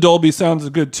I'm sure the Dolby sounds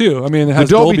good too. I mean, it has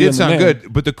the Dolby did in sound the name.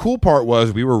 good, but the cool part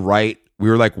was we were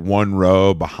like one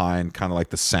row behind, kind of like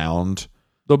the sound,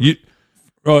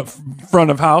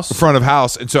 front of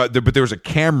house, and so but there was a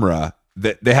camera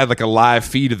that they had like a live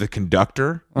feed of the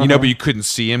conductor, but you couldn't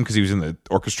see him because he was in the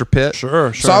orchestra pit.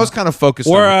 Sure. So I was kind of focused.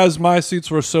 Whereas my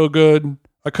seats were so good,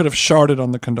 I could have sharded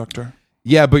on the conductor.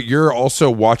 Yeah, but you're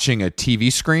also watching a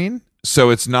TV screen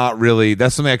So it's not really,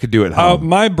 that's something I could do at home.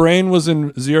 My brain was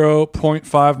in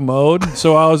 0.5 mode,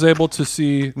 so I was able to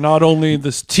see not only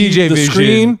the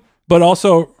screen, but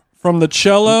also from the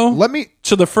cello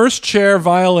to the first chair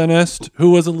violinist,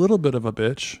 who was a little bit of a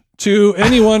bitch, to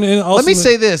anyone in. Let me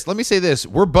say this.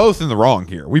 We're both in the wrong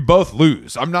here. We both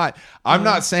lose. I'm not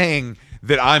saying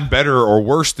that I'm better or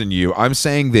worse than you. I'm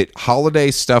saying that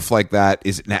holiday stuff like that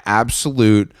is an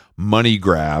absolute money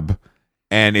grab,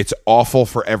 and it's awful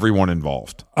for everyone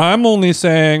involved. I'm only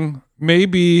saying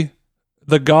maybe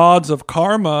the gods of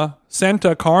karma,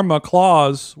 Santa Karma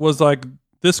Claus, was like,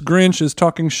 this Grinch is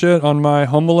talking shit on my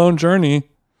Home Alone journey.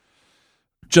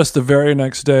 Just the very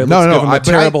next day,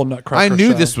 terrible Nutcracker. I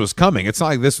knew this was coming. It's not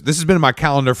like this. This has been in my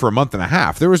calendar for a month and a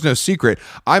half. There was no secret.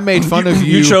 I made fun of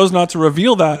you. You chose not to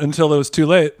reveal that until it was too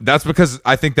late. That's because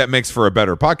I think that makes for a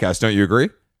better podcast. Don't you agree?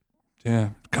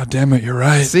 Yeah. God damn it, you're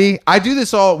right. See, I do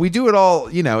this all. We do it all.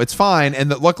 It's fine.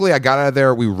 And luckily, I got out of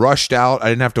there. We rushed out. I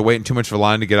didn't have to wait in too much of a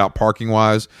line to get out parking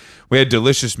wise. We had a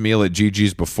delicious meal at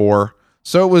Gigi's before.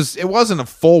 So it wasn't a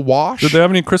full wash. Did they have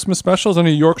any Christmas specials?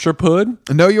 Any Yorkshire Pud?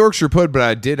 No Yorkshire Pud, but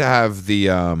I did have the...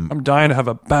 I'm dying to have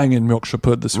a banging Yorkshire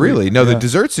Pud this week. Really? No, the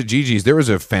desserts at Gigi's, there was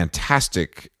a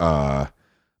fantastic...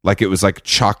 it was like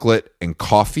chocolate and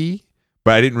coffee,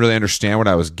 but I didn't really understand what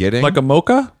I was getting. Like a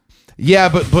mocha? Yeah,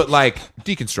 but like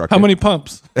deconstructed. How many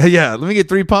pumps? Yeah, let me get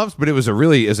 3 pumps, but it was a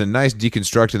nice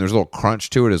deconstruct, and there's a little crunch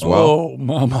to it as well. Oh,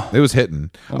 mama. It was hitting.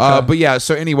 Okay. But yeah,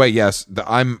 so anyway, yes,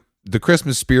 the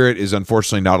Christmas spirit is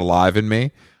unfortunately not alive in me,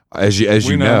 as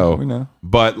you know. We know.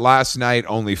 But last night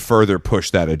only further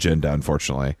pushed that agenda,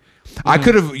 unfortunately. I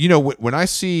could have, when I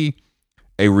see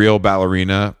a real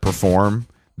ballerina perform,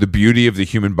 the beauty of the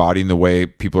human body and the way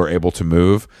people are able to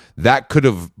move, that could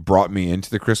have brought me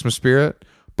into the Christmas spirit.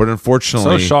 But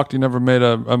unfortunately... So shocked you never made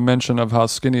a mention of how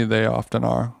skinny they often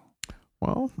are.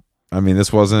 Well, I mean,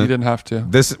 this wasn't... You didn't have to.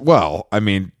 This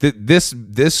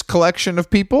collection of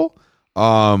people...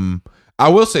 I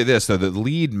will say this though: the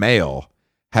lead male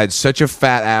had such a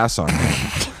fat ass on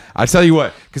him. I tell you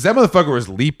what, because that motherfucker was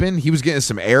leaping, he was getting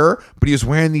some air, but he was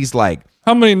wearing these like.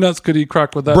 How many nuts could he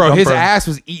crack with that? Bro, bumper? His ass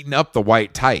was eating up the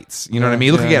white tights. You know what I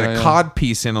mean? Look, he had a cod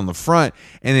piece in on the front,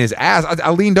 and his ass.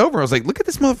 I leaned over. I was like, "Look at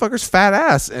this motherfucker's fat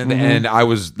ass," and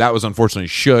that was unfortunately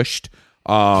shushed.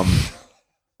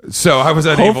 So I was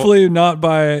unable. Hopefully not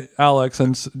by Alex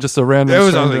and just a random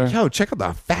stranger. I was like, yo, check out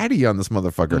the fatty on this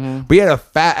motherfucker. But he had a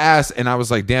fat ass, and I was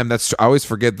like, damn, I always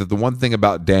forget that the one thing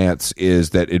about dance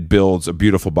is that it builds a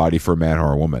beautiful body for a man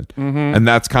or a woman. And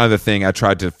that's kind of the thing I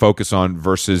tried to focus on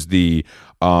versus the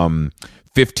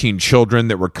 15 children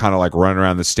that were kind of like running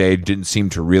around the stage, didn't seem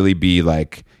to really be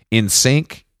like in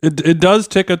sync. It does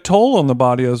take a toll on the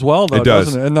body as well, though,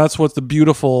 doesn't it? And that's what's the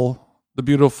beautiful,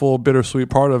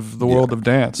 bittersweet part of the world of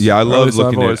dance. Yeah, I love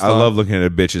looking at a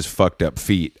bitch's fucked up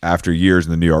feet after years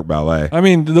in the New York Ballet. I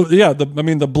mean,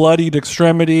 the bloodied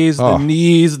extremities, the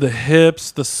knees, the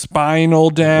hips, the spinal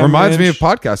damage. Reminds me of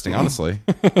podcasting, honestly,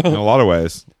 in a lot of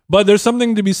ways. But there's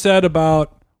something to be said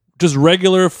about just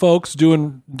regular folks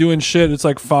doing shit. It's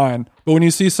like fine, but when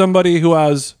you see somebody who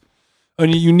has a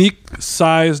unique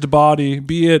sized body,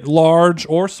 be it large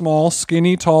or small,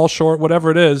 skinny, tall, short, whatever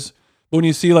it is. When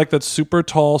you see like that super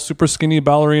tall, super skinny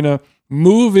ballerina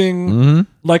moving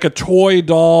like a toy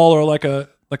doll or like a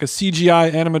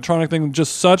CGI animatronic thing,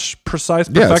 just such precise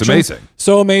perfection. Yeah, it's amazing.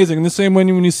 So amazing. And the same when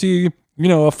you see, a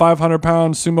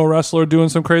 500-pound sumo wrestler doing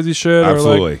some crazy shit.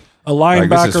 Absolutely. Or like a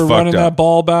linebacker running that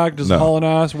ball back, just hauling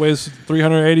ass, weighs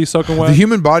 380 soaking wet. The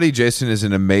human body, Jason, is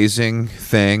an amazing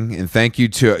thing. And thank you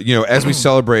to, as we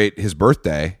celebrate his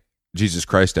birthday, Jesus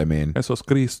Christ, I mean. Jesus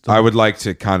Christ. I would like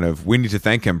to we need to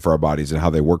thank him for our bodies and how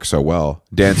they work so well.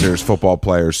 Dancers, football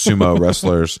players, sumo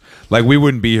wrestlers. Like, we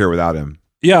wouldn't be here without him.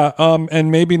 Yeah,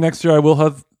 and maybe next year I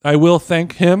will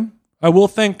thank him. I will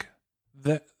thank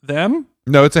them.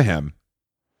 No, it's a him.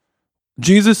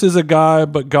 Jesus is a guy,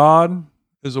 but God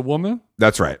is a woman?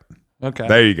 That's right. Okay.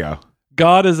 There you go.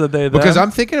 God is a they, them. Because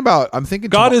I'm thinking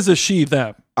God is a she,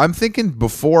 them. I'm thinking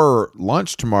before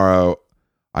lunch tomorrow,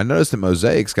 I noticed that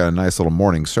Mosaic's got a nice little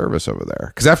morning service over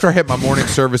there. Because after I hit my morning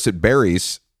service at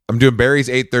Barry's, I'm doing Barry's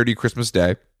 8:30 Christmas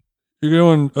Day. You're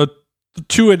doing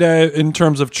 2 a day in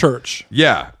terms of church.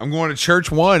 Yeah, I'm going to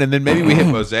church 1, and then maybe we hit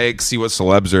Mosaic, see what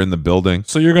celebs are in the building.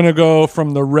 So you're going to go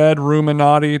from the red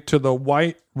Ruminati to the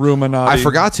white Ruminati. I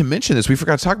forgot to mention this. We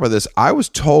forgot to talk about this. I was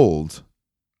told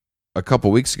a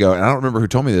couple weeks ago, and I don't remember who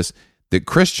told me this, that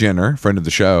Kris Jenner, friend of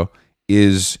the show,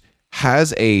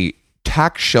 has a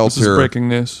tax shelter, this is breaking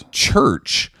news,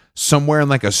 church somewhere in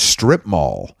like a strip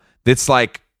mall that's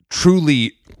like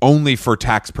truly only for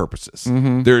tax purposes.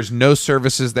 There's no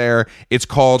services there. It's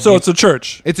called it's a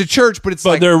church. It's a church,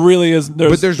 but there really is.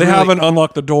 They haven't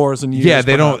unlocked the doors in years. Yeah,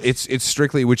 they don't. It's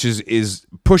strictly, which is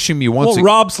pushing me once. Well,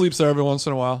 Rob sleeps there every once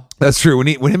in a while. That's true. When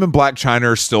him and Black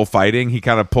China are still fighting, he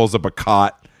kind of pulls up a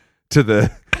cot to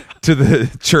the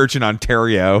church in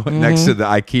Ontario next to the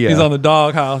IKEA. He's on the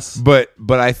doghouse. But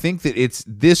I think that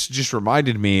this just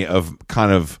reminded me of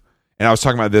kind of, and I was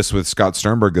talking about this with Scott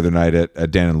Sternberg the other night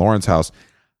at Dan and Lauren's house.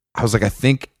 I was like, I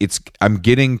think I'm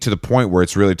getting to the point where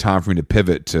it's really time for me to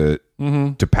pivot to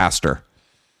pastor.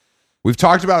 We've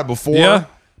talked about it before,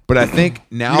 but I think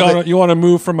now you want to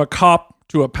move from a cop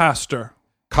to a pastor.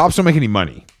 Cops don't make any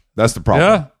money. That's the problem.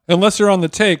 Yeah, unless you're on the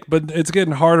take, but it's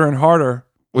getting harder and harder.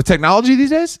 With technology these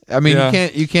days, I mean,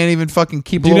 you can't even fucking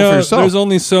keep a little for yourself. There's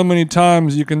only so many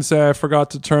times you can say I forgot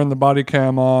to turn the body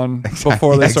cam on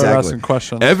before they start asking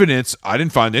questions. Evidence, I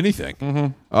didn't find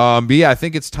anything. But yeah, I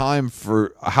think it's time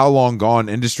for how long gone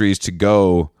industries to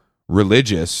go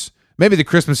religious. Maybe the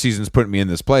Christmas season's putting me in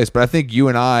this place, but I think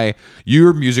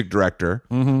you're music director,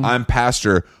 I'm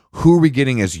pastor. Who are we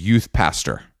getting as youth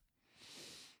pastor?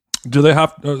 Do they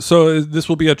have? So this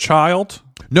will be a child?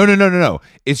 No.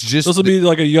 It's just this will be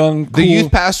like a young. The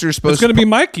youth pastor is supposed. It's going to be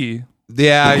Mikey.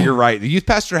 Yeah, you're right. The youth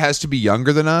pastor has to be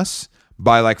younger than us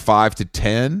by like 5 to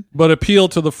 10, but appeal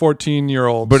to the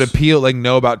 14-year-olds. But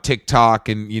know about TikTok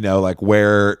and like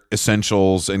wear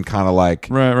essentials and kind of like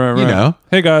right.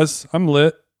 Hey guys, I'm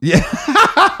lit. Yeah.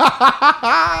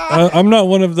 I'm not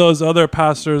one of those other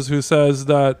pastors who says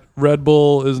that Red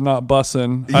Bull is not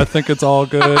bussin'. I think it's all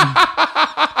good.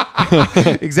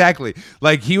 Exactly.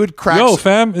 Like he would crack. Yo,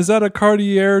 fam, is that a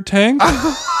Cartier tank?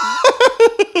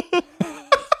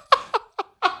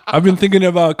 I've been thinking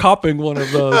about copping one of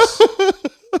those.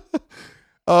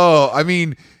 Oh, I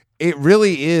mean, it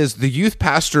really is. The youth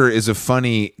pastor is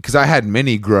because I had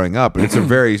many growing up, and it's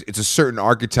a certain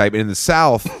archetype. And in the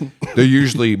South, they're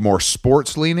usually more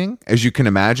sports leaning, as you can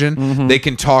imagine. They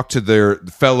can talk to their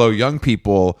fellow young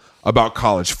people about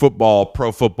college football,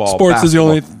 pro football. Sports basketball.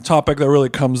 Is the only topic that really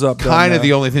comes up. Kind of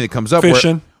the only thing that comes up.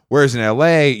 Fishing. Whereas in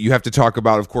LA, you have to talk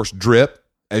about, of course, drip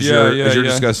as you're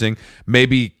discussing.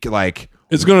 Maybe like.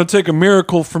 It's going to take a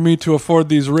miracle for me to afford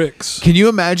these ricks. Can you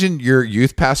imagine your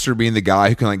youth pastor being the guy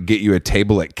who can like get you a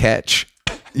table at Catch?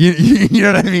 You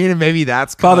know what I mean? And maybe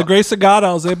that's by the grace of God,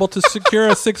 I was able to secure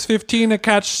a $6.15 a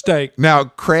Catch steak. Now,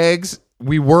 Craig's,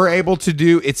 we were able to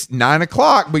do. It's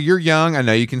 9:00, but you're young. I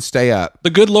know you can stay up. The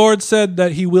good Lord said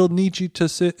that He will need you to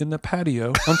sit in the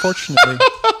patio. Unfortunately,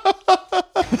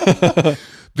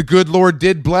 the good Lord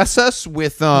did bless us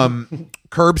with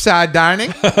curbside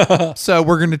dining, so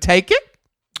we're going to take it.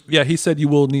 Yeah, he said you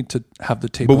will need to have the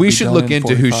table. But we should look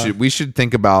into we should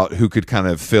think about who could kind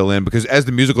of fill in, because as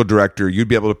the musical director, you'd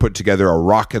be able to put together a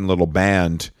rockin' little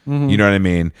band. You know what I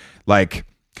mean? Like,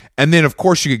 and then of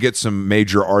course you could get some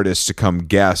major artists to come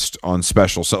guest on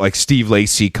special. So like Steve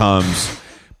Lacy comes,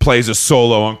 plays a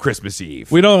solo on Christmas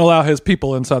Eve. We don't allow his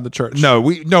people inside the church. No,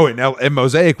 in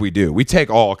Mosaic we do. We take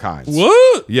all kinds.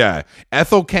 What? Yeah.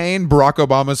 Ethel Cain, Barack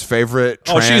Obama's favorite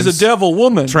she's a devil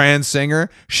woman. Trans singer.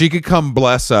 She could come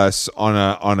bless us on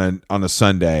a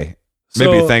Sunday.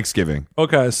 Maybe Thanksgiving.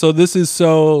 Okay, so this is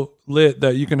so lit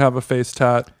that you can have a face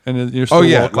tat and you're still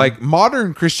welcome. Like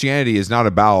modern Christianity is not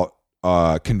about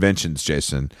conventions,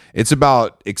 Jason. It's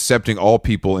about accepting all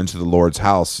people into the Lord's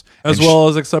house, as well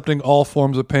as accepting all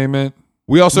forms of payment.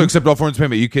 We also accept all forms of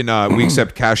payment. You can we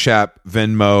accept Cash App,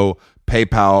 Venmo,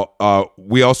 PayPal.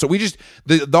 We just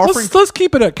the offering. Let's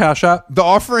keep it at Cash App. The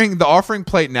offering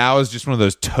plate now is just one of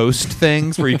those toast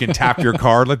things where you can tap your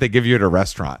card like they give you at a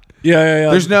restaurant. Yeah.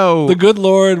 The good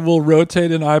Lord will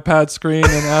rotate an iPad screen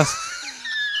and ask.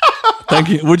 Thank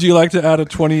you. Would you like to add a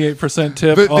 28%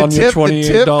 tip on your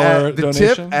 $28 donation? The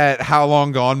tip at How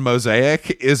Long Gone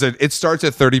Mosaic it starts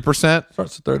at 30%.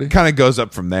 Starts at 30. Kind of goes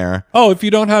up from there. Oh, if you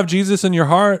don't have Jesus in your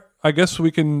heart, I guess we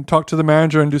can talk to the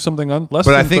manager and do something less than 30.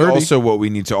 But I think also what we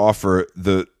need to offer,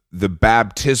 the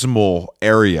baptismal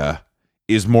area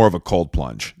is more of a cold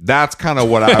plunge. That's kind of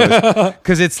what I was...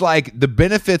 Because it's like the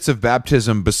benefits of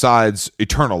baptism besides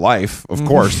eternal life, of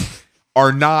course,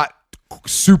 are not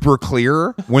super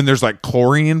clear when there's like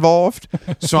chlorine involved.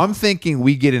 So I'm thinking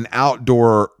we get an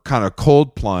outdoor kind of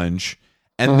cold plunge,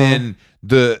 and then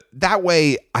that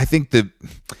way I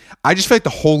just feel like the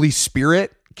Holy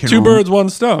Spirit can... Two birds, one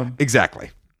stone.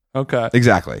 Exactly. Okay.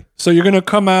 Exactly. So you're going to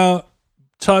come out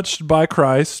touched by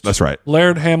Christ. That's right.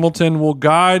 Laird Hamilton will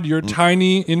guide your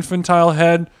tiny infantile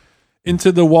head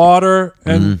into the water,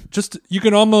 and just you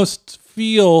can almost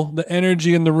feel the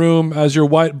energy in the room as your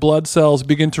white blood cells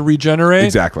begin to regenerate.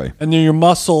 Exactly. And then your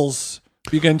muscles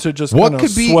begin to just kind of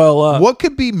swell up. What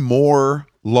could be more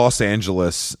Los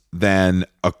Angeles than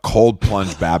a cold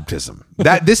plunge baptism?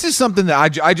 This is something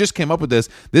that I just came up with this.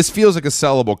 This feels like a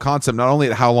sellable concept, not only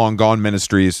at How Long Gone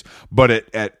Ministries, but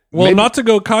at well, maybe, not to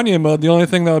go Kanye mode, the only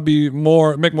thing that would be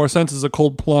make more sense is a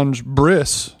cold plunge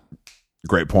bris.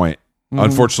 Great point.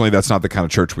 Unfortunately, that's not the kind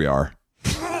of church we are.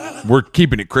 We're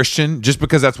keeping it Christian just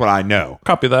because that's what I know.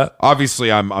 Copy that.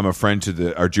 Obviously, I'm a friend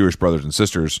to our Jewish brothers and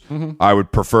sisters. I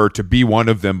would prefer to be one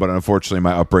of them, but unfortunately,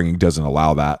 my upbringing doesn't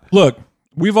allow that. Look,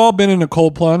 we've all been in a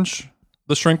cold plunge.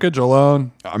 The shrinkage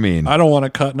alone. I mean, I don't want to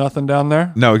cut nothing down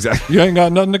there. No, exactly. You ain't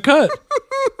got nothing to cut.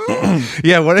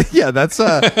 Yeah, that's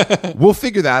we'll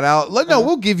figure that out.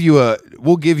 We'll give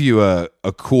you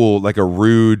a cool, like a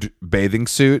rude bathing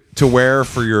suit to wear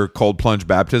for your cold plunge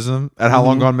baptism at How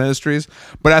Long Gone Ministries.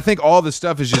 But I think all this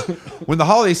stuff is just when the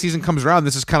holiday season comes around,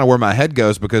 this is kind of where my head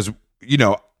goes because, you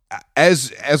know,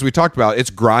 as we talked about, it's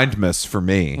grindmas for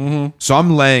me. So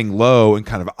I'm laying low and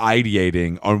kind of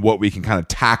ideating on what we can kind of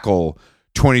tackle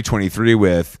 2023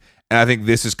 with. And I think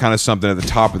this is kind of something at the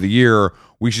top of the year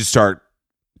we should start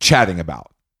chatting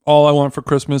about. All I want for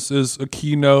Christmas is a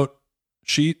keynote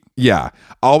sheet. Yeah,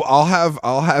 I'll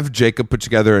have Jacob put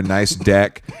together a nice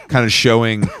deck, kind of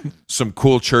showing some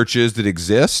cool churches that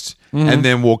exist, and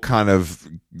then we'll kind of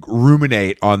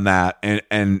ruminate on that,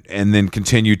 and then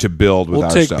continue to build with we'll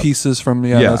our take stuff. Pieces from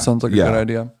that sounds like a good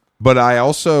idea. But I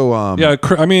also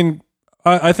I mean,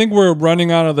 I think we're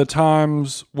running out of the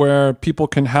times where people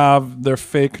can have their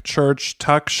fake church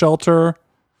tech shelter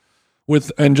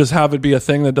and just have it be a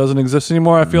thing that doesn't exist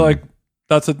anymore. I feel like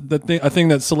that's a thing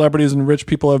that celebrities and rich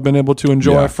people have been able to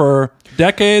enjoy for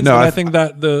decades. No, and I think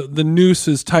that the noose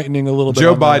is tightening a little bit.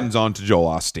 Joe Biden's on to Joel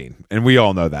Osteen, and we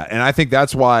all know that. And I think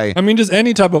that's why. I mean, just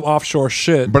any type of offshore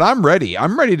shit. But I'm ready.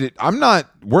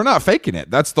 We're not faking it.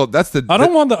 That's the. I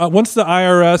don't want once the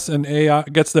IRS and AI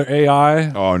gets their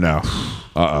AI. Oh no.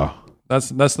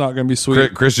 That's not going to be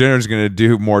sweet. Kris Jenner's going to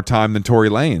do more time than Tory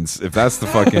Lanez. If that's the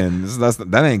fucking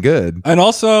that ain't good. And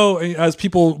also, as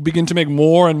people begin to make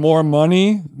more and more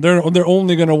money, they're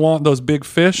only going to want those big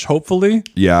fish. Hopefully,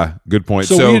 yeah, good point.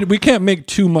 So we can't make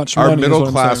too much money. Our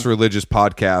middle class religious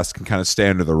podcast can kind of stay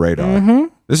under the radar.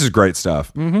 This is great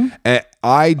stuff. And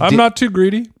I'm not too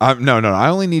greedy. No. I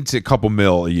only need a couple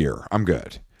mil a year. I'm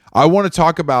good. I want to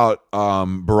talk about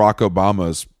Barack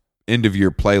Obama's end of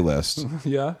year playlist.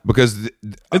 Yeah, because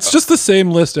it's just the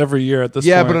same list every year at this point.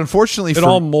 Yeah, but unfortunately,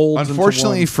 all molds.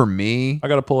 Unfortunately for me, I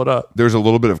got to pull it up. There's a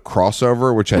little bit of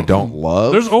crossover, which I don't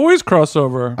love. There's always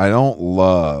crossover. I don't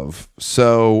love.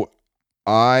 So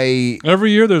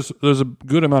every year there's a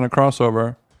good amount of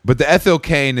crossover. But the Ethel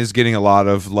Cain is getting a lot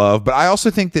of love. But I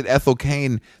also think that Ethel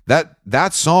Cain,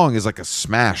 that song is like a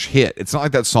smash hit. It's not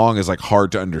like that song is like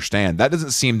hard to understand. That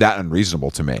doesn't seem that unreasonable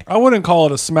to me. I wouldn't call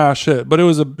it a smash hit, but it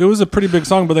was a pretty big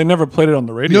song. But they never played it on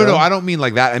the radio. No, I don't mean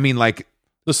like that. I mean like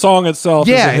the song itself.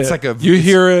 Yeah, is it's like you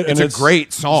hear it, and it's a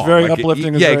great song. It's very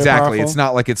uplifting. Yeah, exactly. Powerful. It's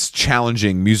not like it's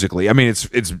challenging musically. I mean,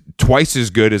 it's twice as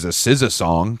good as a SZA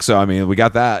song. So I mean, we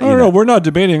got that. No, we're not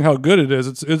debating how good it is.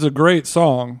 It's a great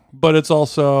song, but it's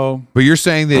also. But you're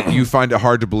saying that you find it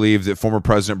hard to believe that former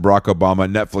President Barack Obama,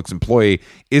 Netflix employee,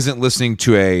 isn't listening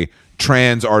to a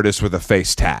trans artist with a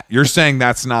face tat. You're saying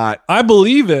that's not. I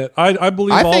believe it. I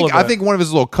believe all of it. I think one of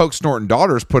his little coke snorting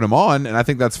daughters put him on, and I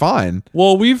think that's fine.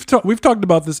 Well, we've talked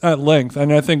about this at length,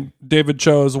 and I think David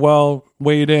Cho as well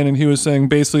weighed in, and he was saying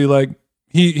basically like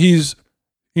he's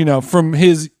from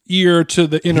his ear to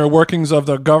the inner workings of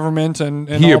the government and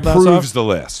he all that approves stuff. The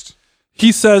list.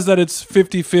 He says that it's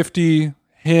 50-50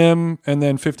 him and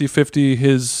then 50-50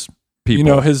 his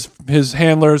people. His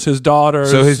handlers, his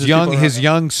daughters. So his young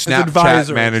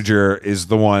Snapchat manager is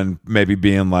the one maybe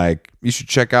being like, you should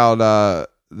check out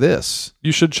this.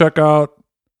 You should check out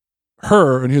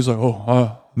her. And he was like,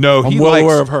 no, I'm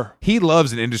aware of her. He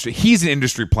loves an industry. He's an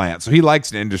industry plant, so he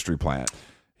likes an industry plant.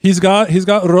 He's got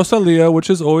Rosalia, which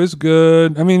is always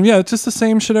good. I mean, yeah, it's just the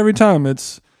same shit every time.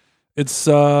 It's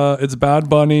Bad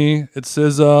Bunny, it's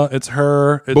SZA, it's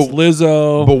her, it's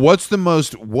Lizzo. But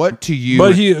what to you?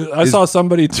 But I saw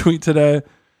somebody tweet today,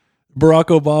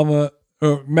 Barack Obama,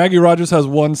 Maggie Rogers has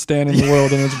one stand in the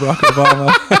world, and it's Barack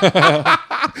Obama.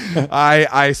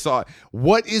 I saw.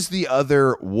 What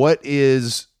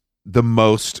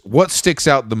sticks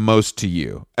out the most to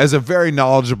you as a very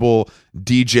knowledgeable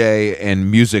DJ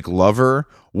and music lover?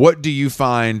 What do you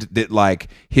find that like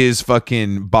his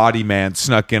fucking body man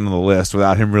snuck in on the list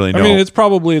without him really knowing? I mean, it's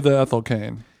probably the Ethel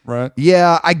Cain, right?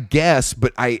 Yeah, I guess.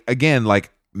 But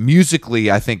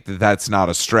musically, I think that's not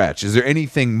a stretch. Is there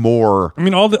anything more? I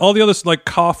mean, all the others like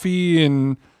Coffee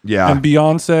and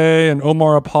Beyonce and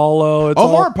Omar Apollo.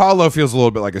 Omar Apollo feels a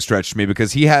little bit like a stretch to me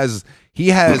because he has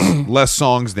less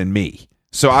songs than me.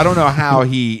 So I don't know how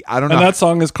he. I don't know. And that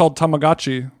song is called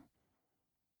Tamagotchi.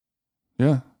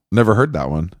 Yeah. Never heard that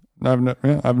one. I've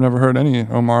never heard any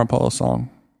Omar Apollo song,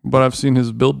 but I've seen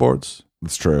his billboards.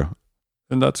 That's true.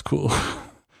 And that's cool.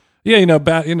 Yeah,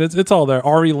 it's all there.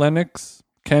 Ari Lennox,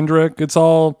 Kendrick, it's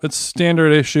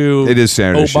standard issue. It is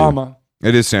standard Obama. Issue.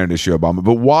 It is standard issue Obama.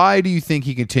 But why do you think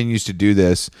he continues to do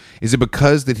this? Is it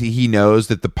because that he knows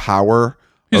that the power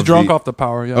He's drunk off the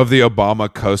power, of the Obama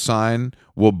cosign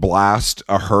will blast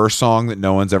a Her song that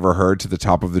no one's ever heard to the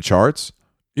top of the charts?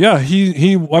 Yeah,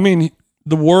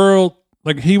 the world,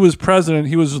 like, he was president,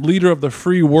 he was leader of the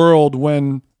free world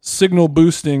when signal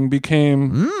boosting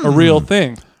became a real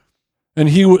thing. And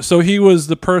he was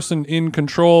the person in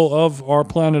control of our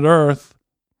planet Earth,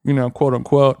 quote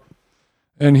unquote.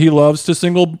 And he loves to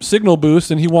signal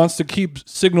boost, and he wants to keep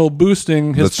signal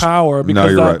boosting his power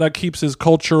because that keeps his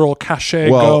cultural cachet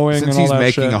going. Since and all he's that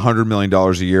making shit. $100 million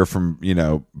a year from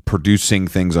producing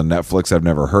things on Netflix I've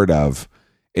never heard of,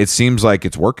 it seems like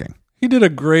it's working. He did a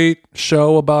great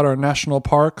show about our national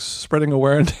parks, spreading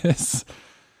awareness.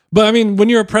 But I mean, when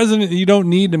you're a president, you don't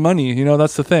need the money.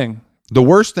 That's the thing. The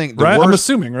worst thing, I'm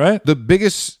assuming, right? The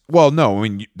biggest, no, I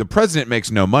mean, the president makes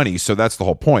no money, so that's the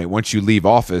whole point. Once you leave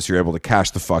office, you're able to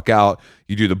cash the fuck out.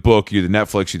 You do the book, you do the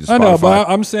Netflix, you do Spotify. I know, but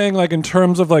I'm saying, like, in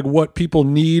terms of like what people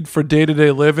need for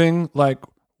day-to-day living, like,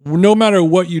 no matter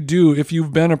what you do, if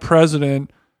you've been a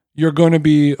president, you're going to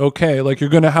be okay. Like, you're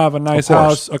going to have a nice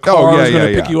house, a car is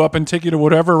going to pick you up and take you to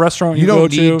whatever restaurant you go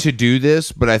to. You don't need to do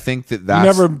this, but I think that's... You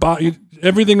never buy...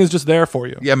 Everything is just there for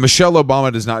you. Yeah, Michelle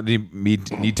Obama does not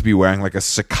need to be wearing like a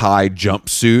Sakai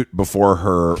jumpsuit before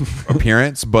her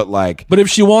appearance, but like... But if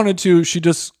she wanted to, she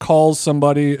just calls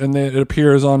somebody and it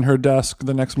appears on her desk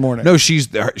the next morning. No, she's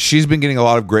been getting a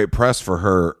lot of great press for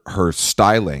her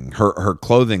styling, her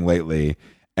clothing lately,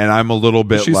 and I'm a little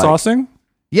bit... Is she saucing?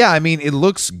 Yeah, I mean, it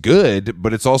looks good,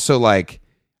 but it's also like,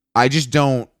 I just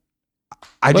don't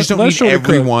need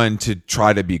everyone to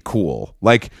try to be cool.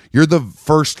 Like, you're the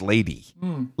first lady.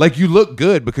 Like, you look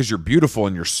good because you're beautiful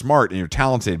and you're smart and you're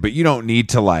talented, but you don't need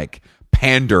to like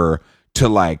pander to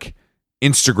like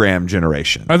Instagram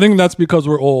generation. I think that's because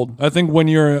we're old. I think when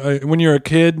you're a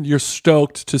kid, you're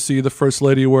stoked to see the first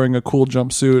lady wearing a cool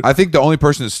jumpsuit. I think the only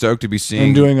person that's stoked to be seeing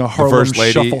and doing a Harlem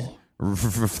shuffle.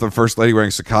 The first lady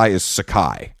wearing Sakai is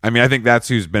Sakai. I mean, I think that's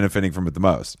who's benefiting from it the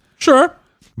most. Sure.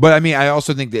 But I mean, I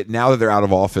also think that now that they're out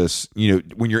of office,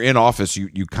 when you're in office,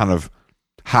 you kind of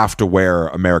have to wear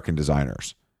American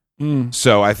designers.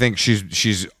 So I think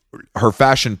her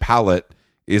fashion palette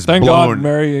is Thank blown. God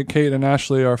Mary, Kate, and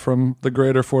Ashley are from the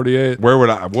greater 48. Where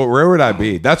would I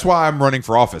be? That's why I'm running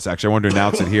for office. Actually, I wanted to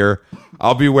announce it here.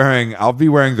 I'll be wearing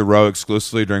the Row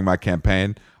exclusively during my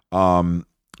campaign.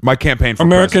 My campaign for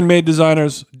American-made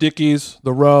designers, Dickies,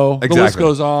 the Row. Exactly. The list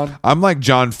goes on. I'm like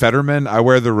John Fetterman. I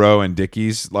wear the Row and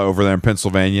Dickies over there in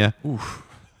Pennsylvania. Oof.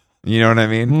 You know what I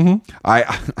mean?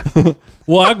 Mm-hmm.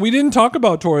 Well, we didn't talk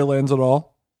about Tory Lanez at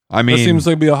all. I mean, that seems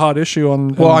like be a hot issue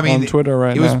on Twitter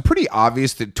right now. It was pretty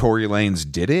obvious that Tory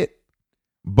Lanez did it,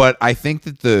 but I think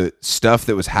that the stuff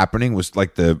that was happening was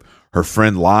like her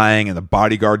friend lying and the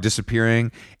bodyguard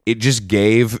disappearing. It just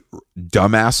gave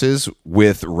dumbasses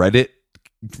with Reddit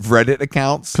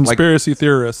accounts, conspiracy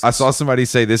theorists. I saw somebody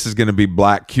say this is going to be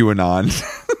Black QAnon.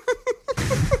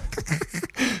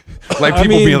 Like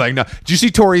people being like, no. Did you see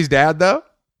Tory's dad though?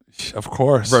 Of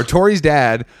course, bro. Tory's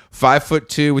dad,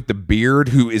 5'2" with the beard,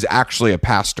 who is actually a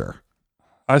pastor.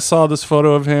 I saw this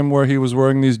photo of him where he was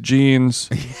wearing these jeans.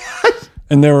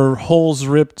 And there were holes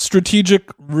ripped,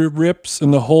 strategic rips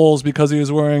in the holes because he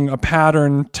was wearing a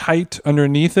pattern tight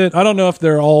underneath it. I don't know if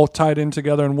they're all tied in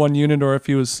together in one unit or if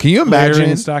he was. Can you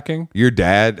imagine stacking your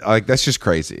dad? Like, that's just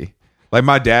crazy. Like,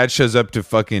 my dad shows up to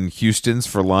fucking Houston's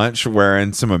for lunch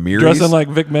wearing some Amiris, dressing like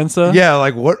Vic Mensa. Yeah,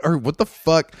 like what the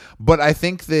fuck? But I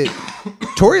think that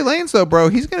Tory Lanez though, bro,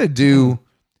 he's gonna do.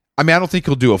 I mean, I don't think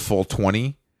he'll do a full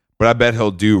 20. But I bet he'll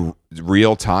do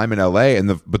real time in LA.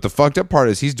 But the fucked up part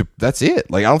is that's it.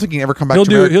 Like, I don't think he can ever come back.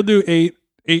 He'll do eight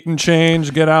and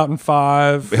change, get out in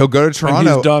 5. He'll go to Toronto. And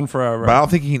he's done forever. But I don't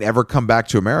think he can ever come back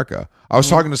to America. I was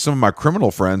talking to some of my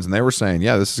criminal friends, and they were saying,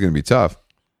 "Yeah, this is going to be tough."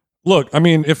 Look, I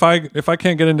mean, if I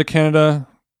can't get into Canada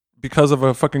because of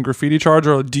a fucking graffiti charge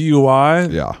or a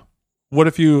DUI, yeah.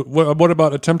 What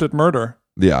about attempted murder?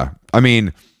 Yeah, I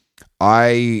mean,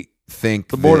 I think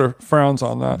the border frowns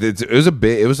on that.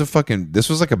 This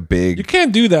was like a big. You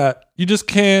can't do that. You just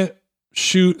can't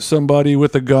shoot somebody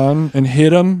with a gun and hit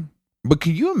them. But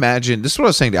can you imagine? This is what I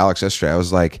was saying to Alex yesterday. I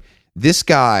was like, this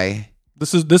guy.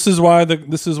 This is why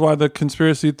the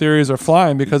conspiracy theories are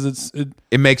flying, because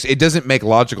it doesn't make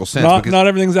logical sense. Not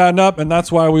everything's adding up, and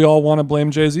that's why we all want to blame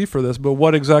Jay-Z for this. But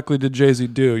what exactly did Jay-Z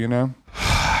do? You know,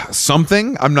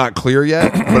 something I'm not clear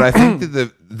yet. But I think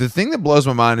that the thing that blows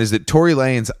my mind is that Tory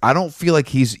Lanez, I don't feel like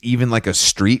he's even like a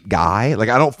street guy. Like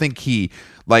I don't think he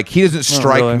doesn't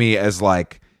strike me as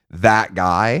like that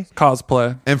guy.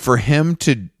 Cosplay. And for him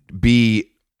to be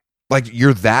like,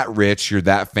 you're that rich, you're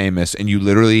that famous, and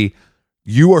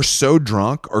you are so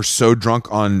drunk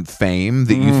on fame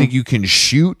that you think you can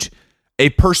shoot a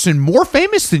person more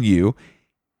famous than you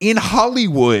in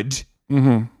Hollywood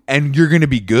and you're going to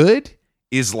be good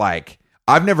is like,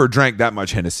 I've never drank that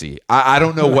much Hennessy. I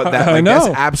don't know what that, like, that's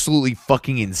absolutely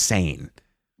fucking insane.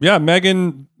 Yeah.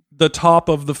 Megan, the top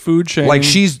of the food chain. Like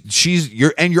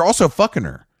you're also fucking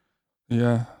her.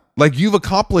 Yeah. Like you've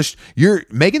accomplished,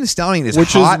 Megan Thee Stallion is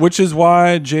hot. Which is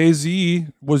why Jay-Z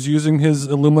was using his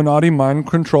Illuminati mind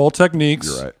control techniques.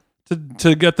 You're right.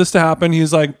 to get this to happen.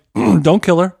 He's like, don't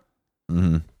kill her.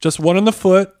 Just one in the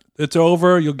foot. It's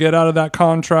over. You'll get out of that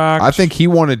contract. I think he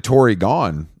wanted Tory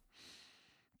gone.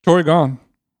 Tory's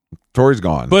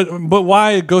gone. But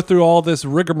why go through all this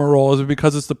rigmarole? Is it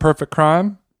because it's the perfect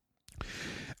crime?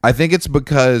 I think it's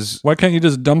because... Why can't you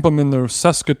just dump him in the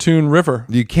Saskatoon River?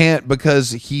 You can't,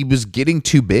 because he was getting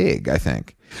too big, I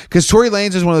think. Because Tory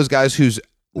Lanez is one of those guys who's...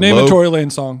 Name a Tory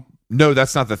Lanez song. No,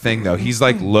 that's not the thing, though. He's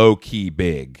like low-key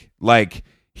big. Like,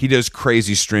 he does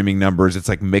crazy streaming numbers. It's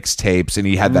like mixtapes, and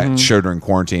he had that show during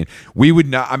quarantine. We would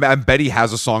not... I mean, I bet he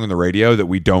has a song on the radio that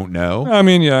we don't know. I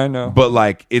mean, yeah, I know. But,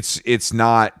 like, it's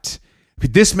not...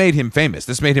 This made him famous.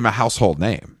 This made him a household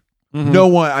name. No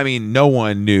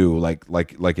one knew like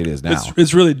it is now.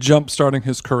 It's really jump starting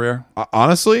his career.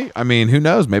 Honestly, I mean, who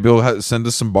knows? Maybe he'll send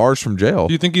us some bars from jail.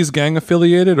 Do you think he's gang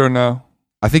affiliated or no?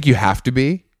 I think you have to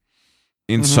be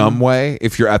in some way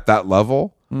if you're at that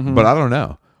level. But I don't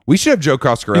know. We should have Joe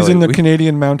Coscarelli. He's in the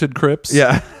Canadian Mounted Crips.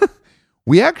 Yeah.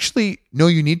 We actually, no,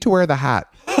 you need to wear the hat.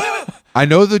 I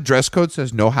know the dress code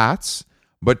says no hats,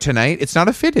 but tonight it's not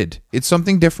a fitted. It's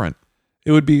something different.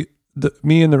 It would be...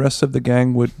 me and the rest of the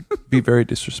gang would be very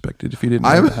disrespected if you didn't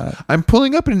wear the hat. I'm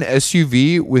pulling up in an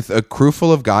SUV with a crew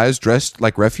full of guys dressed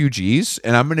like refugees,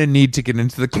 and I'm going to need to get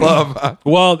into the club.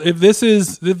 Well, if this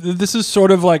is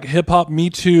sort of like hip hop Me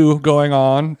Too going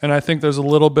on, and I think there's a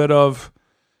little bit of,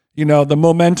 you know, the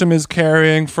momentum is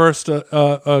carrying first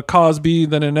a Cosby,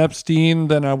 then an Epstein,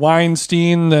 then a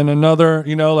Weinstein, then another.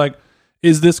 You know, like,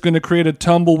 is this going to create a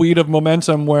tumbleweed of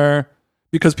momentum where?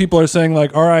 Because people are saying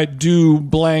like, all right, do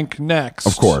blank next.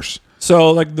 Of course.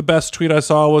 So like the best tweet I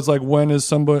saw was like, when is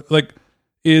somebody like,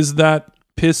 is that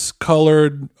piss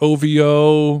colored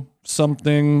OVO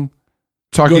something?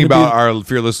 Talking about our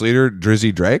fearless leader,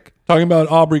 Drizzy Drake? Talking about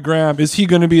Aubrey Graham. Is he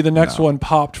going to be the next one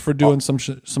popped for doing some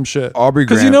shit? Aubrey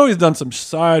Graham. Because you know he's done some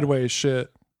sideways shit.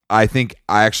 I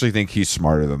actually think he's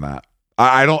smarter than that.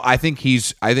 I think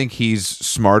he's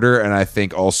smarter, and I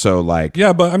think also like,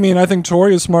 yeah, but I mean, I think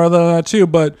Tory is smarter than that too.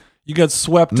 But you get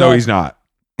swept up. No, he's not.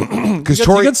 Because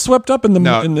Tory gets swept up in the.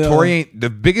 Tory ain't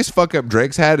the biggest fuck up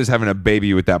Drake's had is having a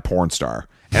baby with that porn star,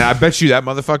 and I bet you that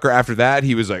motherfucker after that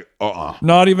he was like,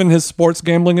 Not even his sports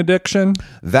gambling addiction.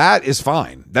 That is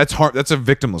fine. That's hard. That's a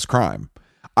victimless crime.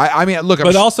 I mean, look,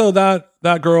 but also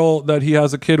that girl that he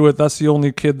has a kid with, that's the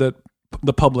only kid that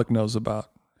the public knows about.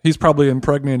 He's probably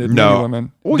impregnated many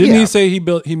women. Well, Didn't he say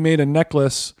he made a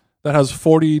necklace that has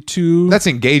 42? That's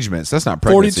engagements. That's not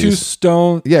pregnancies. 42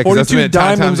 stone. Yeah, because that's 42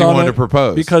 diamonds he on wanted it to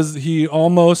propose. Because he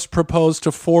almost proposed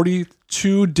to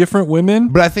 42 different women.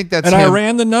 But I think that's I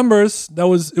ran the numbers. It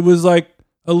was like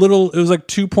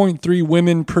 2.3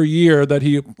 women per year that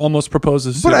he almost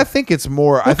proposes to. But I think it's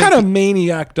more. What kind of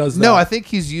maniac does that? No, I think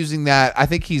he's using that. I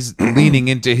think he's leaning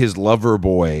into his lover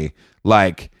boy.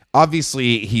 Like,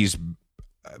 obviously, he's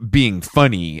being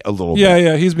funny a little bit.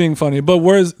 Yeah, he's being funny. But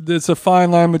it's a fine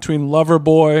line between lover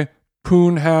boy,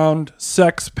 poon hound,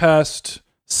 sex pest,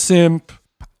 simp.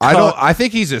 I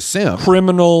think he's a simp.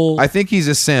 Criminal. I think he's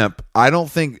a simp. I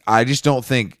think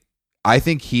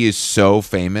he is so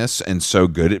famous and so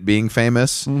good at being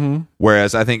famous.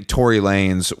 Whereas I think Tory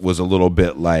Lanez was a little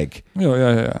bit like,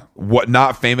 what,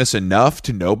 not famous enough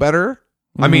to know better.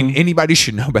 I mean, anybody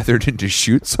should know better than to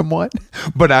shoot someone,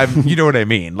 but you know what I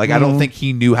mean? Like, I don't think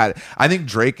he knew how to, I think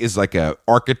Drake is like a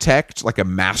architect, like a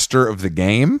master of the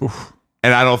game.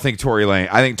 And I think Tory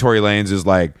Lanez is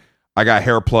like, I got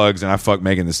hair plugs and I fuck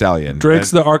Megan Thee Stallion.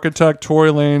 Drake's the architect.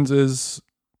 Tory Lanez is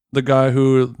the guy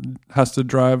who has to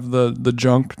drive the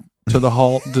junk to the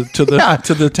hall, to the town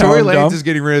Tory Lanez dump. is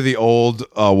getting rid of the old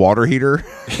water heater.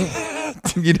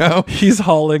 You know, he's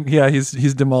hauling. Yeah, he's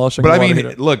demolishing. But I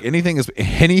mean, look, anything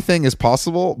is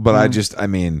possible. But I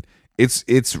mean,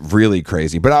 it's really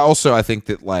crazy. But I think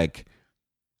that like,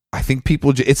 I think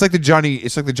people, it's like the Johnny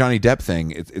Depp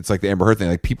thing. It's like the Amber Heard thing.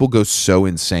 Like people go so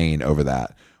insane over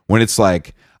that when it's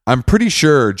like, I'm pretty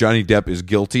sure Johnny Depp is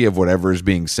guilty of whatever is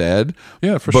being said.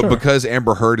 Yeah, for sure. But because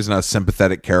Amber Heard is not a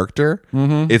sympathetic character,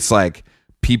 it's like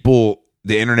people,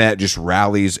 the internet just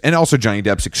rallies. And also Johnny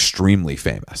Depp's extremely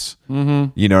famous.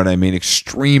 You know what I mean?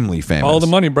 Extremely famous. All the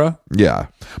money, bro. Yeah.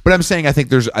 But I'm saying, I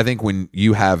think when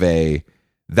you have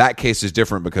that case is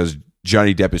different because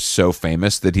Johnny Depp is so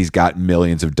famous that he's got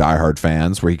millions of diehard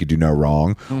fans where he could do no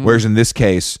wrong. Whereas in this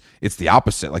case, it's the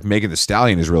opposite. Like Megan Thee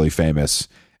Stallion is really famous.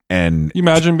 And you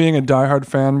imagine being a diehard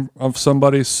fan of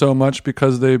somebody so much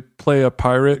because they play a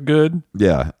pirate good.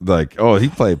 Yeah, like he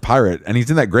played pirate, and he's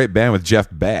in that great band with Jeff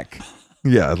Beck.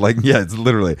 Yeah, it's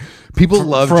literally people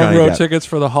love front Johnny row Depp. Tickets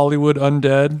for the Hollywood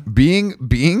Undead.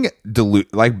 Being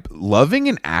like loving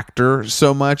an actor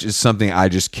so much is something I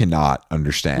just cannot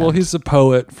understand. Well, he's a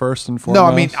poet first and foremost.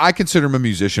 No, I mean I consider him a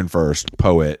musician first,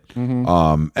 poet, and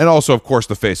also of course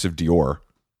the face of Dior.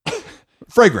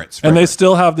 Fragrance. And they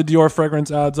still have the Dior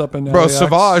fragrance ads up in Bro, LAX.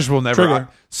 Sauvage will never.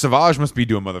 Sauvage must be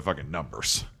doing motherfucking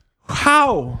numbers.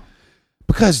 How?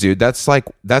 Because, dude,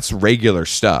 that's regular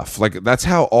stuff. Like that's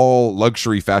how all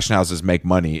luxury fashion houses make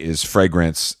money is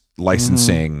fragrance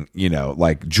licensing. You know,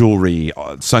 like jewelry,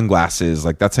 sunglasses.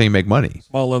 Like that's how you make money.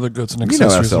 All leather goods and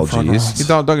accessories. SLGs.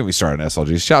 Don't get me started on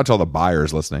SLGs. Shout out to all the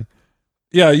buyers listening.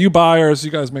 Yeah, you buyers,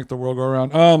 you guys make the world go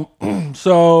around.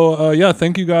 So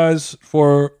thank you guys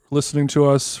for listening to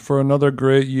us for another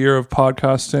great year of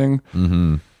podcasting.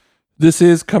 This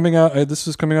is coming out. This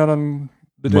is coming out on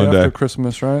the day Monday. after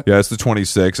Christmas, right? Yeah, it's the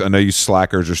 26th. I know you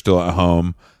slackers are still at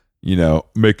home, you know,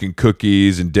 making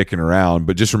cookies and dicking around.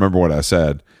 But just remember what I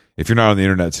said. If you're not on the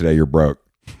internet today, you're broke.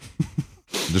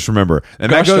 Just remember,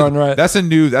 and Gosh, darn right. That's a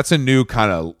new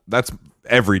kind of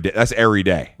every day. That's every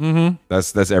day.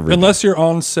 That's every Unless day. you're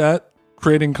on set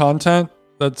creating content,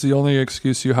 that's the only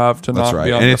excuse you have to not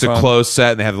be on and the it's phone. a closed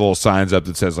set, and they have the little signs up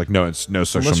that says like no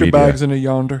social Unless media. your bag's in a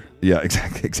yonder. Yeah,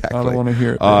 exactly. I don't want to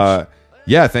hear it.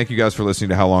 Yeah, thank you guys for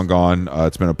listening to How Long Gone.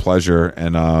 It's been a pleasure,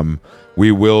 and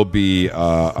we will be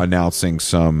announcing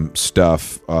some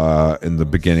stuff in the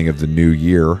beginning of the new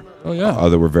year. Oh yeah,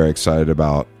 that we're very excited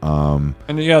about. And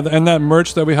that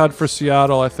merch that we had for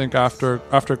Seattle, I think after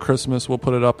Christmas we'll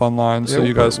put it up online so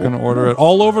you guys can order it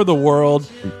all over the world,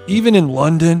 even in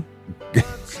London.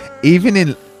 Even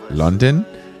in London.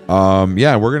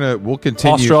 We'll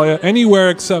continue Australia, anywhere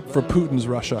except for Putin's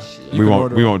Russia. We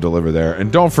won't deliver there.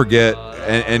 And don't forget,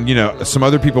 and you know, some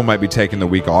other people might be taking the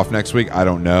week off next week. I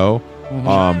don't know,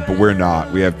 but we're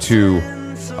not. We have two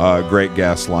great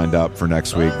guests lined up for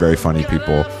next week. Very funny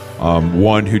people.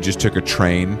 One who just took a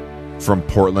train from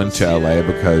Portland to LA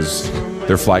because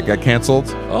their flight got canceled,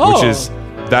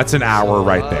 that's an hour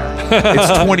right there.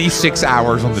 It's 26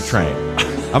 hours on the train.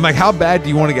 I'm like, how bad do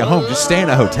you want to get home? Just stay in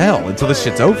a hotel until this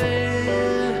shit's over.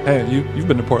 Hey, you've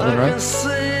been to Portland, right?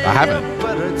 I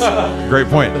haven't. Great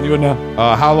point. Then you would know.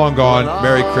 How Long Gone,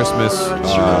 Merry Christmas,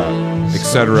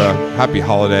 etc. Happy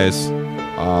holidays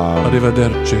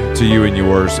to you and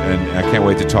yours. And I can't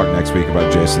wait to talk next week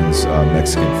about Jason's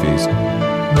Mexican feast.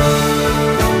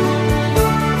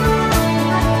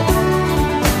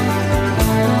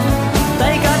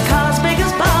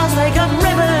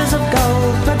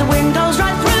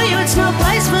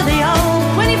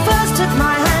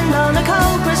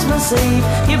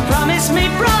 You promised me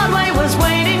Broadway was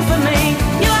waiting for me.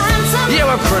 You were handsome. You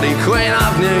were pretty queen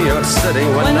of New York City.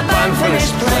 When the band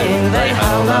finished playing, they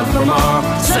held out for more.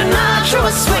 Sinatra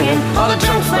was swinging, all the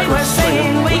drums they were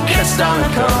singing. We kissed on the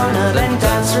corner.